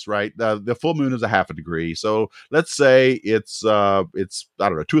degrees, right? The full moon is a half a degree, so let's say it's I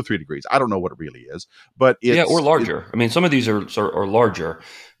don't know, 2 or 3 degrees. I don't know what it really is, but it's or larger. I mean, some of these are larger,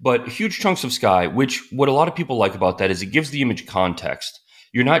 but huge chunks of sky. Which what a lot of people like about that is it gives the image context.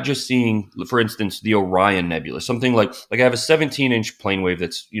 You're not just seeing, for instance, the Orion Nebula, something like I have a 17-inch plane wave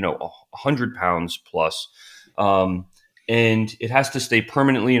that's 100 pounds plus. And it has to stay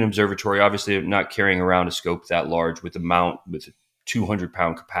permanently in observatory. Obviously, I'm not carrying around a scope that large with a mount with a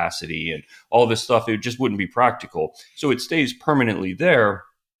 200-pound capacity and all this stuff. It just wouldn't be practical. So it stays permanently there.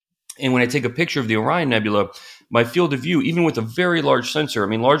 And when I take a picture of the Orion Nebula, my field of view, even with a very large sensor, I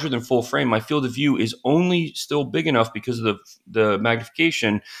mean, larger than full frame, my field of view is only still big enough because of the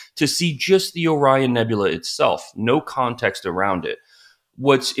magnification to see just the Orion Nebula itself, no context around it.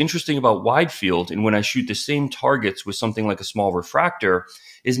 What's interesting about wide field, and when I shoot the same targets with something like a small refractor,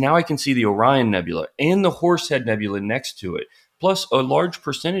 is now I can see the Orion Nebula and the Horsehead Nebula next to it, plus a large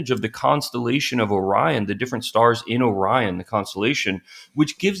percentage of the constellation of Orion, the different stars in Orion, the constellation,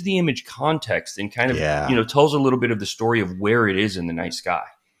 which gives the image context and kind of tells a little bit of the story of where it is in the night sky.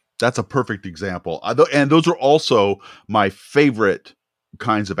 That's a perfect example. And those are also my favorite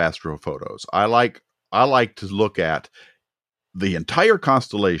kinds of astrophotos. I like to look at the entire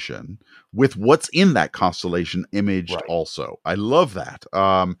constellation with what's in that constellation imaged also. I love that.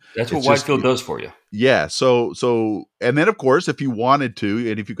 That's what wide field does for you. Yeah. So, and then of course, if you wanted to,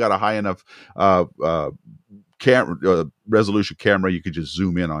 and if you've got a high enough resolution camera, you could just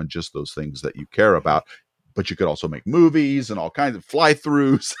zoom in on just those things that you care about. But you could also make movies and all kinds of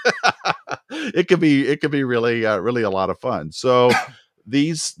fly-throughs. It could be really a lot of fun. So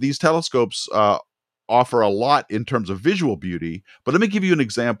these telescopes offer a lot in terms of visual beauty. But let me give you an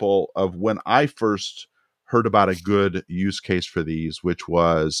example of when I first heard about a good use case for these, which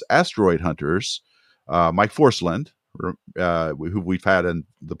was asteroid hunters. Mike Forsland, who we've had in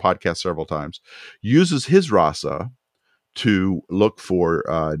the podcast several times, uses his RASA to look for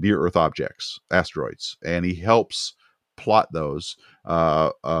near-Earth objects, asteroids, and he helps plot those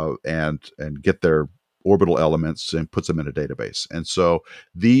and get their orbital elements and puts them in a database. And so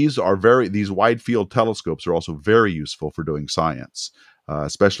these wide field telescopes are also very useful for doing science,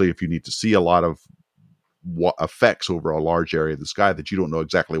 especially if you need to see a lot of effects over a large area of the sky that you don't know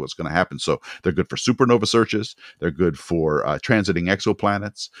exactly what's going to happen. So they're good for supernova searches. They're good for transiting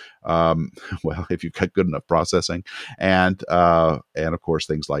exoplanets. Well, if you've got good enough processing, and of course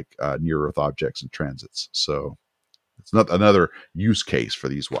things like near Earth objects and transits. So it's not another use case for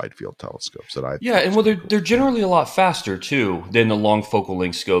these wide field telescopes that I and well, they're generally a lot faster too than the long focal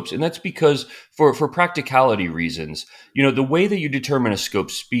length scopes, and that's because for practicality reasons, the way that you determine a scope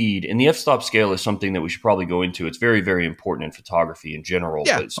speed, and the f-stop scale is something that we should probably go into. It's very, very important in photography in general,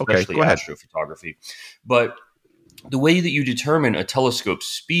 but especially astrophotography. But the way that you determine a telescope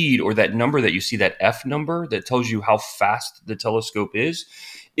speed, or that number that you see, that F number that tells you how fast the telescope is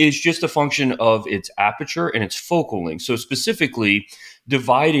just a function of its aperture and its focal length. So specifically,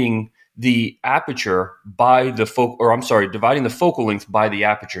 dividing the aperture by the dividing the focal length by the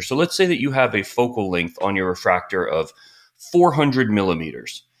aperture. So let's say that you have a focal length on your refractor of 400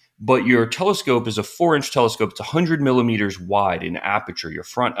 millimeters, but your telescope is a 4-inch telescope. It's 100 millimeters wide in aperture. Your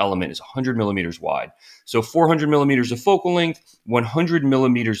front element is 100 millimeters wide. So 400 millimeters of focal length, 100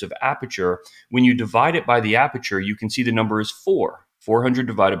 millimeters of aperture. When you divide it by the aperture, you can see the number is 4. 400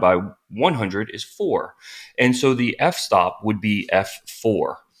 divided by 100 is 4. And so the f-stop would be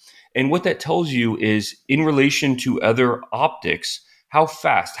f4. And what that tells you is, in relation to other optics, how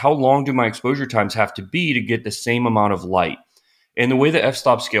long do my exposure times have to be to get the same amount of light? And the way the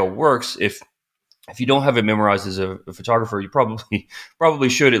f-stop scale works, if you don't have it memorized as a photographer, you probably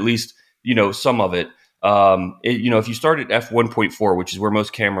should, at least, some of it. If you start at f1.4, which is where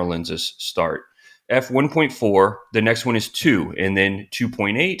most camera lenses start, f1.4, the next one is 2, and then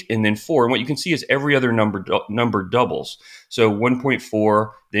 2.8, and then 4. And what you can see is every other number doubles. So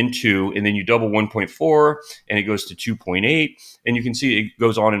 1.4, then 2, and then you double 1.4, and it goes to 2.8. And you can see it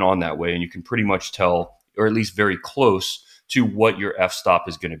goes on and on that way. And you can pretty much tell, or at least very close to, what your f-stop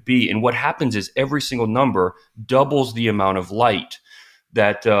is going to be. And what happens is every single number doubles the amount of light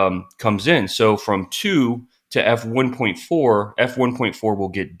that comes in. So from 2 to f1.4, f1.4 will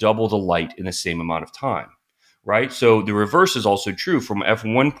get double the light in the same amount of time, right? So the reverse is also true. From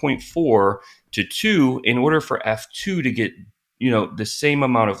f1.4 to 2, in order for f2 to get, the same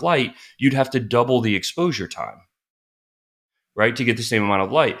amount of light, you'd have to double the exposure time, right, to get the same amount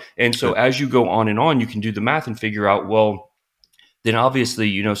of light. And so as you go on and on, you can do the math and figure out, well, then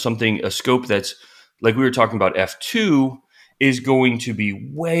obviously, a scope that's, like we were talking about, f2 is going to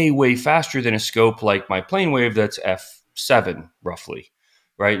be way, way faster than a scope like my plane wave that's f7 roughly,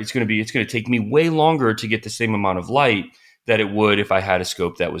 right? It's going to take me way longer to get the same amount of light that it would if I had a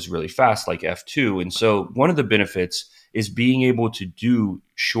scope that was really fast like f2. And so one of the benefits is being able to do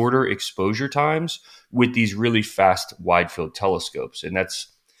shorter exposure times with these really fast wide field telescopes. And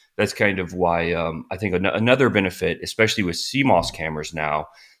that's kind of why I think another benefit, especially with CMOS cameras now,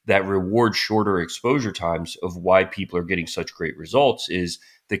 that reward shorter exposure times, of why people are getting such great results, is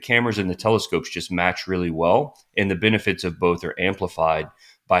the cameras and the telescopes just match really well. And the benefits of both are amplified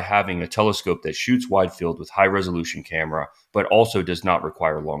by having a telescope that shoots wide field with high resolution camera, but also does not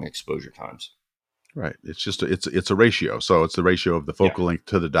require long exposure times. Right. It's just it's a ratio. So it's the ratio of the focal length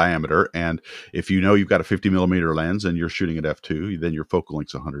to the diameter. And if you've got a 50 millimeter lens and you're shooting at f2, then your focal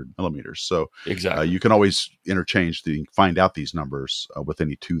length's 100 millimeters. So exactly, you can always interchange find out these numbers with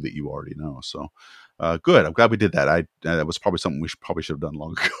any two that you already know. So good. I'm glad we did that. That was probably something we should have done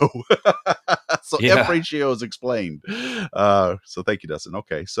long ago. So F ratio is explained. So thank you, Dustin.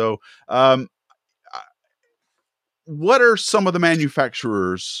 Okay. So what are some of the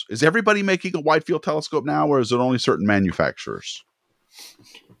manufacturers? Is everybody making a wide field telescope now, or is it only certain manufacturers?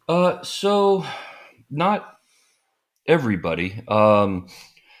 So not everybody.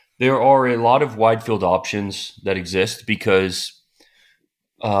 There are a lot of wide field options that exist because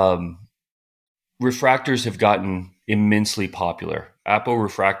refractors have gotten immensely popular. Apo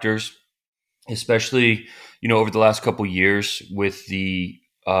refractors, especially, over the last couple of years with the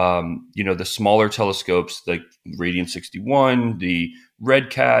the smaller telescopes like Radian 61, the Red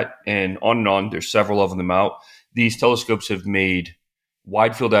Cat, and on and on. There's several of them out. These telescopes have made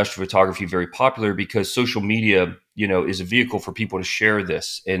wide field astrophotography very popular because social media, is a vehicle for people to share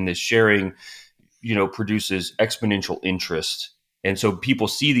this, and this sharing, produces exponential interest. And so people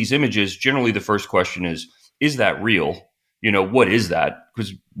see these images. Generally, the first question is that real? What is that?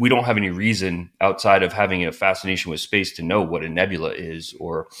 Because we don't have any reason outside of having a fascination with space to know what a nebula is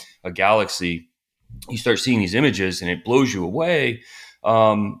or a galaxy. You start seeing these images and it blows you away.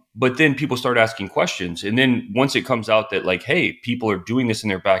 But then people start asking questions. And then once it comes out that, like, hey, people are doing this in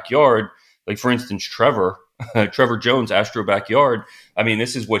their backyard, Like, for instance, Trevor Jones, Astro Backyard. I mean,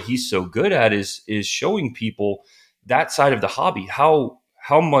 this is what he's so good at is showing people that side of the hobby, how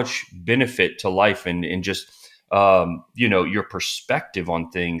much benefit to life and just your perspective on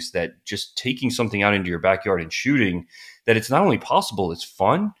things, that just taking something out into your backyard and shooting, that it's not only possible, it's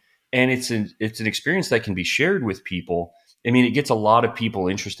fun, and it's an experience that can be shared with people. I mean, it gets a lot of people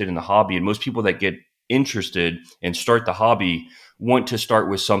interested in the hobby, and most people that get interested and start the hobby want to start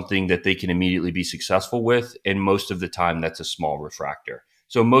with something that they can immediately be successful with. And most of the time that's a small refractor.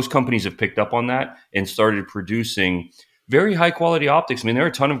 So most companies have picked up on that and started producing very high quality optics. I mean, there are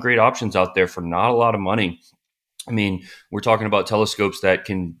a ton of great options out there for not a lot of money. I mean, we're talking about telescopes that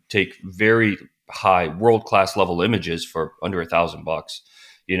can take very high world-class level images for under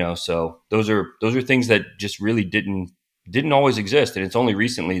 $1,000, so those are things that just really didn't always exist. And it's only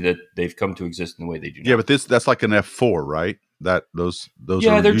recently that they've come to exist in the way they do now. Yeah, but that's like an F4, right? Those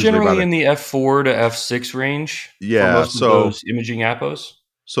yeah, are they're usually generally in the F4 to F6 range. Yeah, for most of those imaging appos.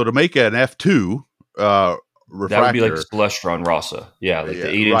 So to make an F2 refractor, that would be like the Celestron RASA. Yeah, like the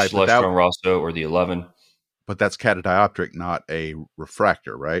 8-inch Celestron RASA or the 11. But that's catadioptric, not a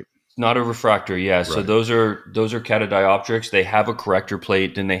refractor, right? Not a refractor, yeah. Right. So those are catadioptrics. They have a corrector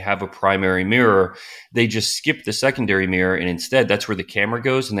plate, and they have a primary mirror. They just skip the secondary mirror, and instead that's where the camera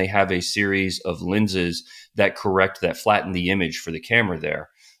goes, and they have a series of lenses that flatten the image for the camera there.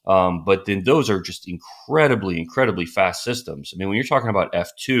 But then those are just incredibly fast systems. I mean, when you're talking about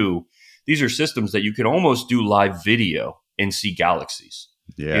F2, these are systems that you can almost do live video and see galaxies.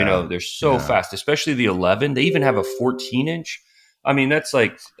 Yeah. They're so fast, especially the 11. They even have a 14-inch. I mean, that's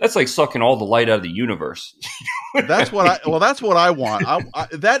like sucking all the light out of the universe. That's what I want.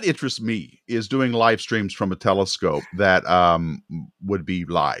 That interests me, is doing live streams from a telescope that would be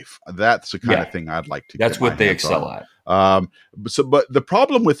live. That's the kind of thing I'd like to. That's what they excel at. But the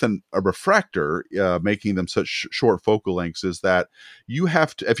problem with a refractor, making them such short focal lengths, is that you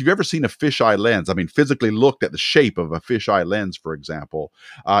have to, if you've ever seen a fisheye lens, I mean, physically looked at the shape of a fisheye lens, for example,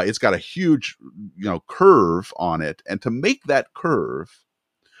 it's got a huge, curve on it. And to make that curve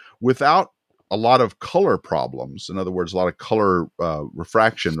without a lot of color problems, in other words, a lot of color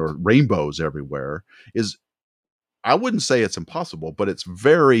refraction or rainbows everywhere, is, I wouldn't say it's impossible, but it's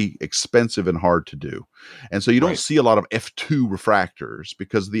very expensive and hard to do. And so you don't see a lot of F2 refractors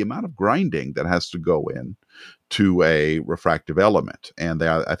because of the amount of grinding that has to go in to a refractive element. And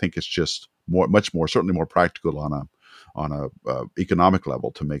I think it's just certainly more practical on a economic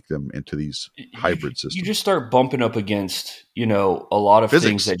level to make them into these hybrid systems. You just start bumping up against, a lot of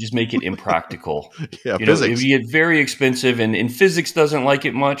things that just make it impractical. Physics. You get very expensive, and physics doesn't like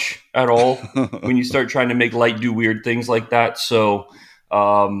it much at all when you start trying to make light do weird things like that. So,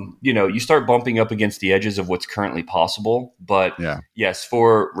 you start bumping up against the edges of what's currently possible. But yes,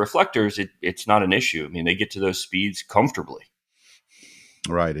 for reflectors, it's not an issue. I mean, they get to those speeds comfortably.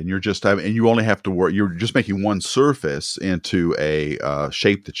 Right, and you only have to work. You're just making one surface into a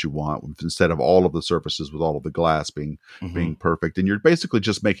shape that you want, instead of all of the surfaces with all of the glass being perfect. And you're basically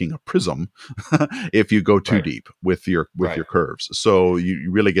just making a prism if you go too deep with your curves. So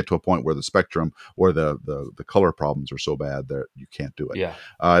you really get to a point where the spectrum or the color problems are so bad that you can't do it. Yeah,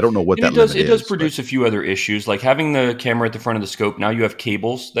 I don't know what that does. It does produce a few other issues, like having the camera at the front of the scope. Now you have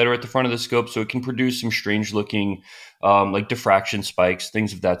cables that are at the front of the scope, so it can produce some strange looking. Like diffraction spikes,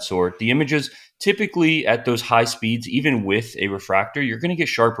 things of that sort. The images typically at those high speeds, even with a refractor, you're going to get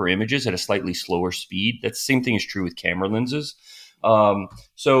sharper images at a slightly slower speed. That same thing is true with camera lenses.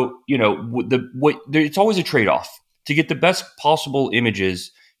 So it's always a trade-off. To get the best possible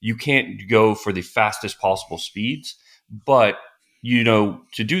images, you can't go for the fastest possible speeds, but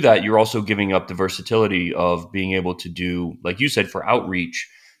to do that, you're also giving up the versatility of being able to do, like you said, for outreach,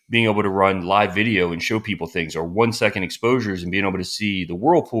 being able to run live video and show people things, or 1-second exposures and being able to see the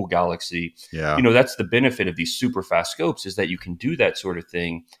Whirlpool galaxy. Yeah. That's the benefit of these super fast scopes, is that you can do that sort of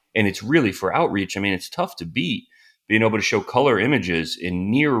thing. And it's really for outreach. I mean, it's tough to beat being able to show color images in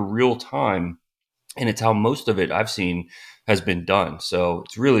near real time. And it's how most of it I've seen has been done. So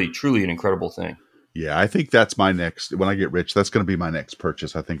it's really, truly an incredible thing. Yeah, I think that's my next. When I get rich, that's going to be my next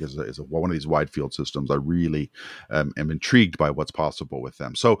purchase. I think is one of these wide field systems. I really am intrigued by what's possible with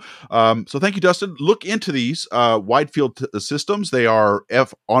them. So, thank you, Dustin. Look into these wide field systems. They are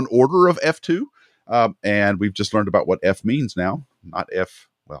on order of F2, and we've just learned about what F means now. Not F.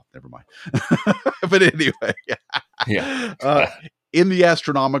 Well, never mind. But anyway, in the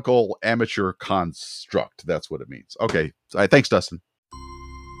astronomical amateur construct, that's what it means. Okay, thanks, Dustin.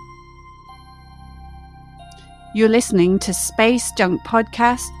 You're listening to Space Junk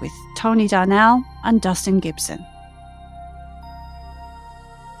Podcast with Tony Darnell and Dustin Gibson.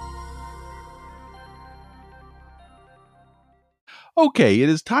 Okay, it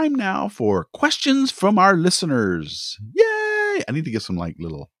is time now for questions from our listeners. Yay! I need to get some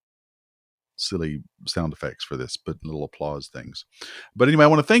little silly sound effects for this, but little applause things. But anyway, I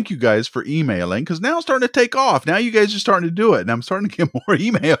want to thank you guys for emailing, because now it's starting to take off. Now you guys are starting to do it, and I'm starting to get more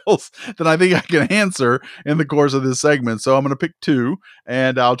emails than I think I can answer in the course of this segment. So I'm going to pick 2,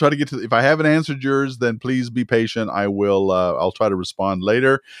 and I'll try to get to. If I haven't answered yours, then please be patient. I will. I'll try to respond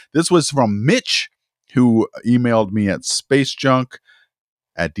later. This was from Mitch, who emailed me at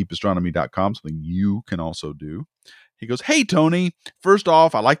spacejunk@deepastronomy.com, something you can also do. He goes, "Hey, Tony, first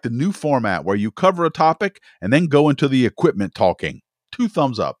off, I like the new format where you cover a topic and then go into the equipment talking. 2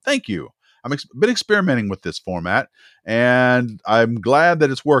 thumbs up. Thank you. I've been experimenting with this format, and I'm glad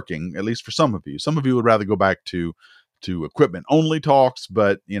that it's working, at least for some of you. Some of you would rather go back to equipment-only talks,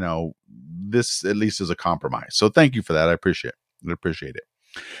 but, this at least is a compromise. So thank you for that. I appreciate it.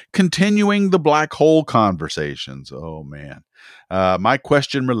 Continuing the black hole conversations. Oh, man. My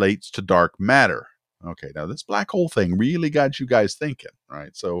question relates to dark matter. Okay, now this black hole thing really got you guys thinking,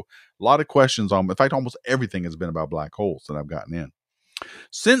 right? So a lot of questions in fact, almost everything has been about black holes that I've gotten in.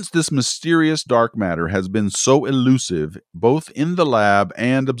 Since this mysterious dark matter has been so elusive, both in the lab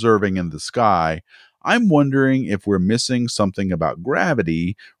and observing in the sky, I'm wondering if we're missing something about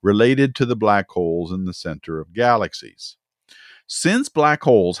gravity related to the black holes in the center of galaxies. Since black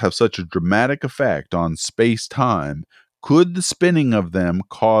holes have such a dramatic effect on space-time, could the spinning of them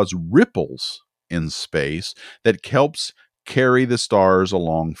cause ripples in space that helps carry the stars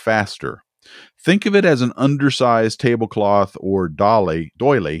along faster? Think of it as an undersized tablecloth or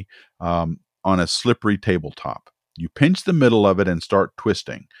doily on a slippery tabletop. You pinch the middle of it and start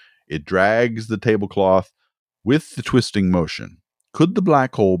twisting. It drags the tablecloth with the twisting motion. Could the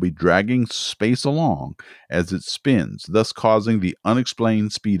black hole be dragging space along as it spins, thus causing the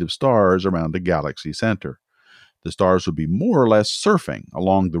unexplained speed of stars around a galaxy center? The stars would be more or less surfing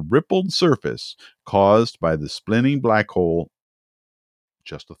along the rippled surface caused by the spinning black hole.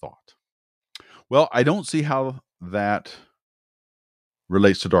 Just a thought. Well, I don't see how that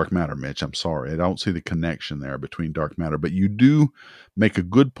relates to dark matter, Mitch. I'm sorry. I don't see the connection there between dark matter, but you do make a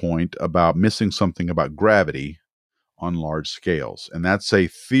good point about missing something about gravity on large scales. And that's a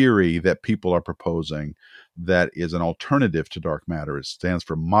theory that people are proposing that is an alternative to dark matter. It stands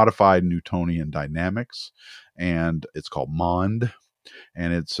for modified Newtonian dynamics, and it's called MOND.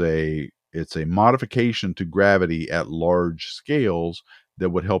 And it's a modification to gravity at large scales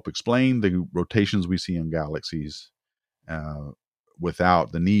that would help explain the rotations we see in galaxies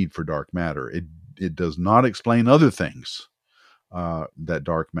without the need for dark matter. It does not explain other things that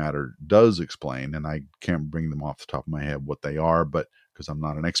dark matter does explain, and I can't bring them off the top of my head what they are, but because I'm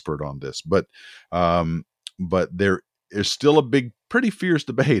not an expert on this. But there is still a pretty fierce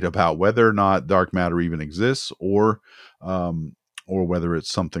debate about whether or not dark matter even exists, or whether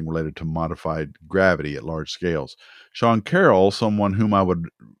it's something related to modified gravity at large scales. Sean Carroll, someone whom I would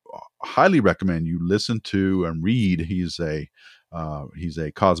highly recommend you listen to and read. He's a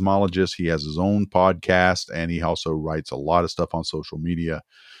cosmologist. He has his own podcast, and he also writes a lot of stuff on social media.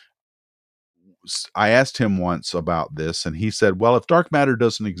 I asked him once about this, and he said, well, if dark matter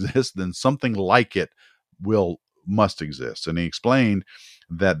doesn't exist, then something like it must exist. And he explained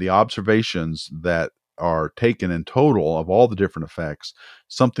that the observations that are taken in total of all the different effects,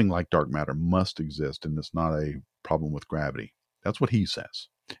 something like dark matter must exist, and it's not a problem with gravity. That's what he says.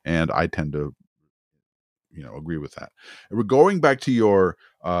 And I tend to agree with that. And we're going back to your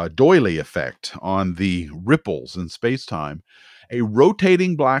doily effect on the ripples in space-time. A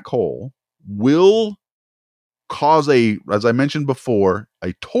rotating black hole will cause as I mentioned before,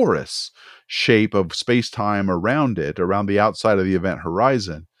 a torus shape of space-time around the outside of the event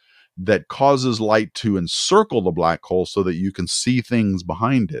horizon, that causes light to encircle the black hole so that you can see things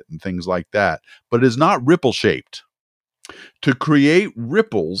behind it and things like that. But it is not ripple-shaped. To create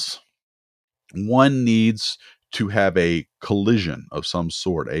ripples, one needs to have a collision of some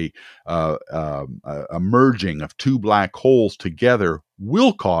sort. A merging of 2 black holes together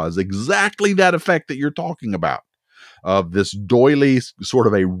will cause exactly that effect that you're talking about, of this doily, sort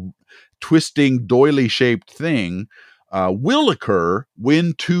of a twisting doily shaped thing, will occur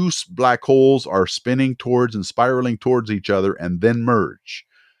when 2 black holes are spinning towards and spiraling towards each other and then merge.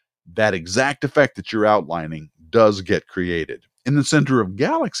 That exact effect that you're outlining does get created. In the center of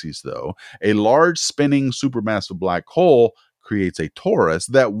galaxies, though, a large spinning supermassive black hole creates a torus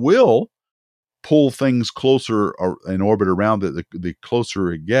that will pull things closer in orbit around it. The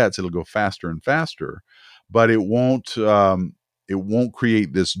closer it gets, it'll go faster and faster, but it won't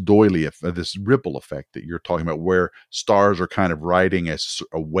create this doily, this ripple effect that you're talking about, where stars are kind of riding a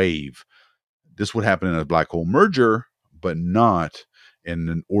wave. This would happen in a black hole merger, but not in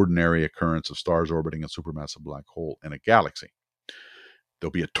an ordinary occurrence of stars orbiting a supermassive black hole in a galaxy.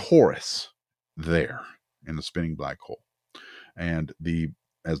 There'll be a torus there in the spinning black hole. And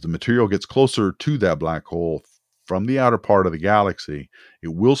as the material gets closer to that black hole from the outer part of the galaxy,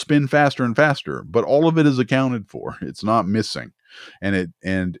 it will spin faster and faster, but all of it is accounted for. It's not missing. And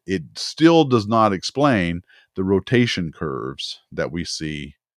it still does not explain the rotation curves that we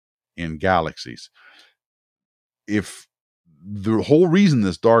see in galaxies. If the whole reason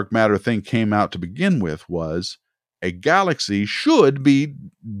this dark matter thing came out to begin with was a galaxy should be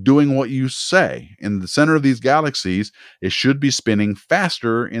doing what you say. In the center of these galaxies, it should be spinning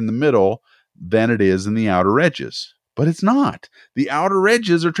faster in the middle than it is in the outer edges. But it's not. The outer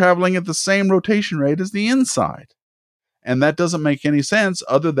edges are traveling at the same rotation rate as the inside. And that doesn't make any sense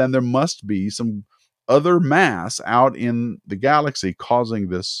other than there must be some other mass out in the galaxy causing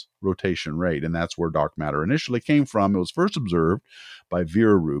this rotation rate. And that's where dark matter initially came from. It was first observed by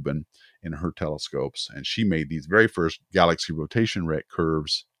Vera Rubin in her telescopes, and she made these very first galaxy rotation rate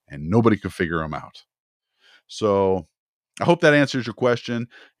curves, and nobody could figure them out. So I hope that answers your question.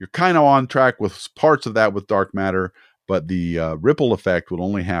 You're kind of on track with parts of that with dark matter, but the ripple effect will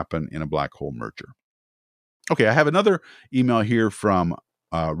only happen in a black hole merger. Okay, I have another email here from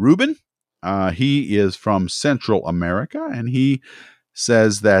Ruben. He is from Central America, and he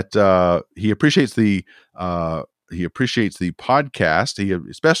says that he appreciates the podcast. He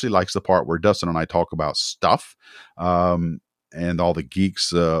especially likes the part where Dustin and I talk about stuff and all the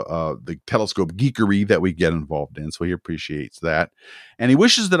geeks, the telescope geekery that we get involved in. So he appreciates that. And he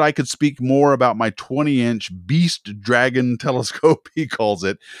wishes that I could speak more about my 20-inch Beast Dragon telescope, he calls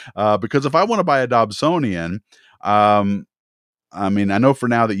it, because if I want to buy a Dobsonian, I mean, I know for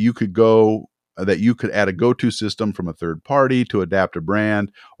now that you could add a go-to system from a third party to adapt a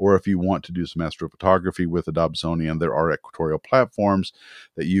brand, or if you want to do some astrophotography with a Dobsonian, there are equatorial platforms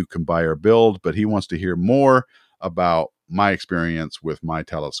that you can buy or build, but he wants to hear more about my experience with my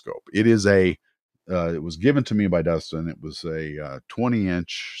telescope. It was given to me by Dustin. It was a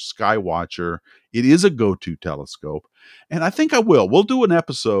 20-inch Skywatcher. It is a go-to telescope, and I think we'll do an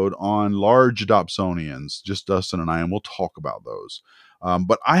episode on large Dobsonians, just Dustin and I, and we'll talk about those.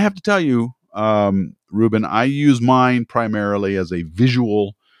 But I have to tell you, Ruben, I use mine primarily as a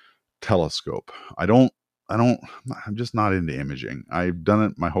visual telescope. I'm just not into imaging. I've done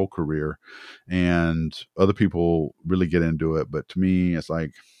it my whole career, and other people really get into it. But to me, it's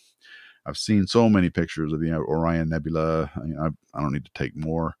like, I've seen so many pictures of the Orion Nebula. I don't need to take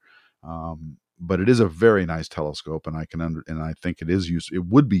more. But it is a very nice telescope, and I think it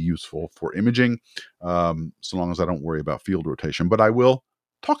would be useful for imaging, so long as I don't worry about field rotation. But I will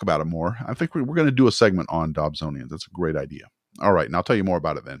talk about it more. I think we're going to do a segment on Dobsonians. That's a great idea. All right, and I'll tell you more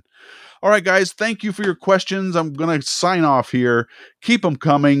about it then. All right, guys, thank you for your questions. I'm going to sign off here. Keep them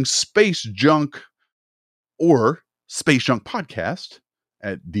coming. Space Junk or Space Junk Podcast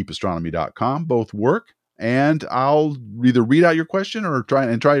at deepastronomy.com. Both work. And I'll either read out your question or try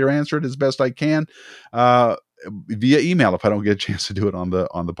to answer it as best I can via email if I don't get a chance to do it on the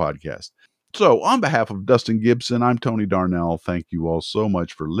podcast. So on behalf of Dustin Gibson, I'm Tony Darnell. Thank you all so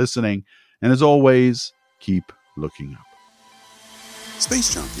much for listening. And as always, keep looking up.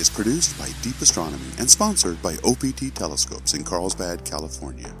 Space Junk is produced by Deep Astronomy and sponsored by OPT Telescopes in Carlsbad,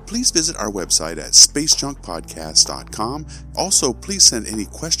 California. Please visit our website at spacejunkpodcast.com. Also, please send any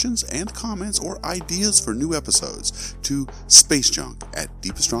questions and comments or ideas for new episodes to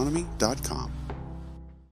spacejunk@deepastronomy.com.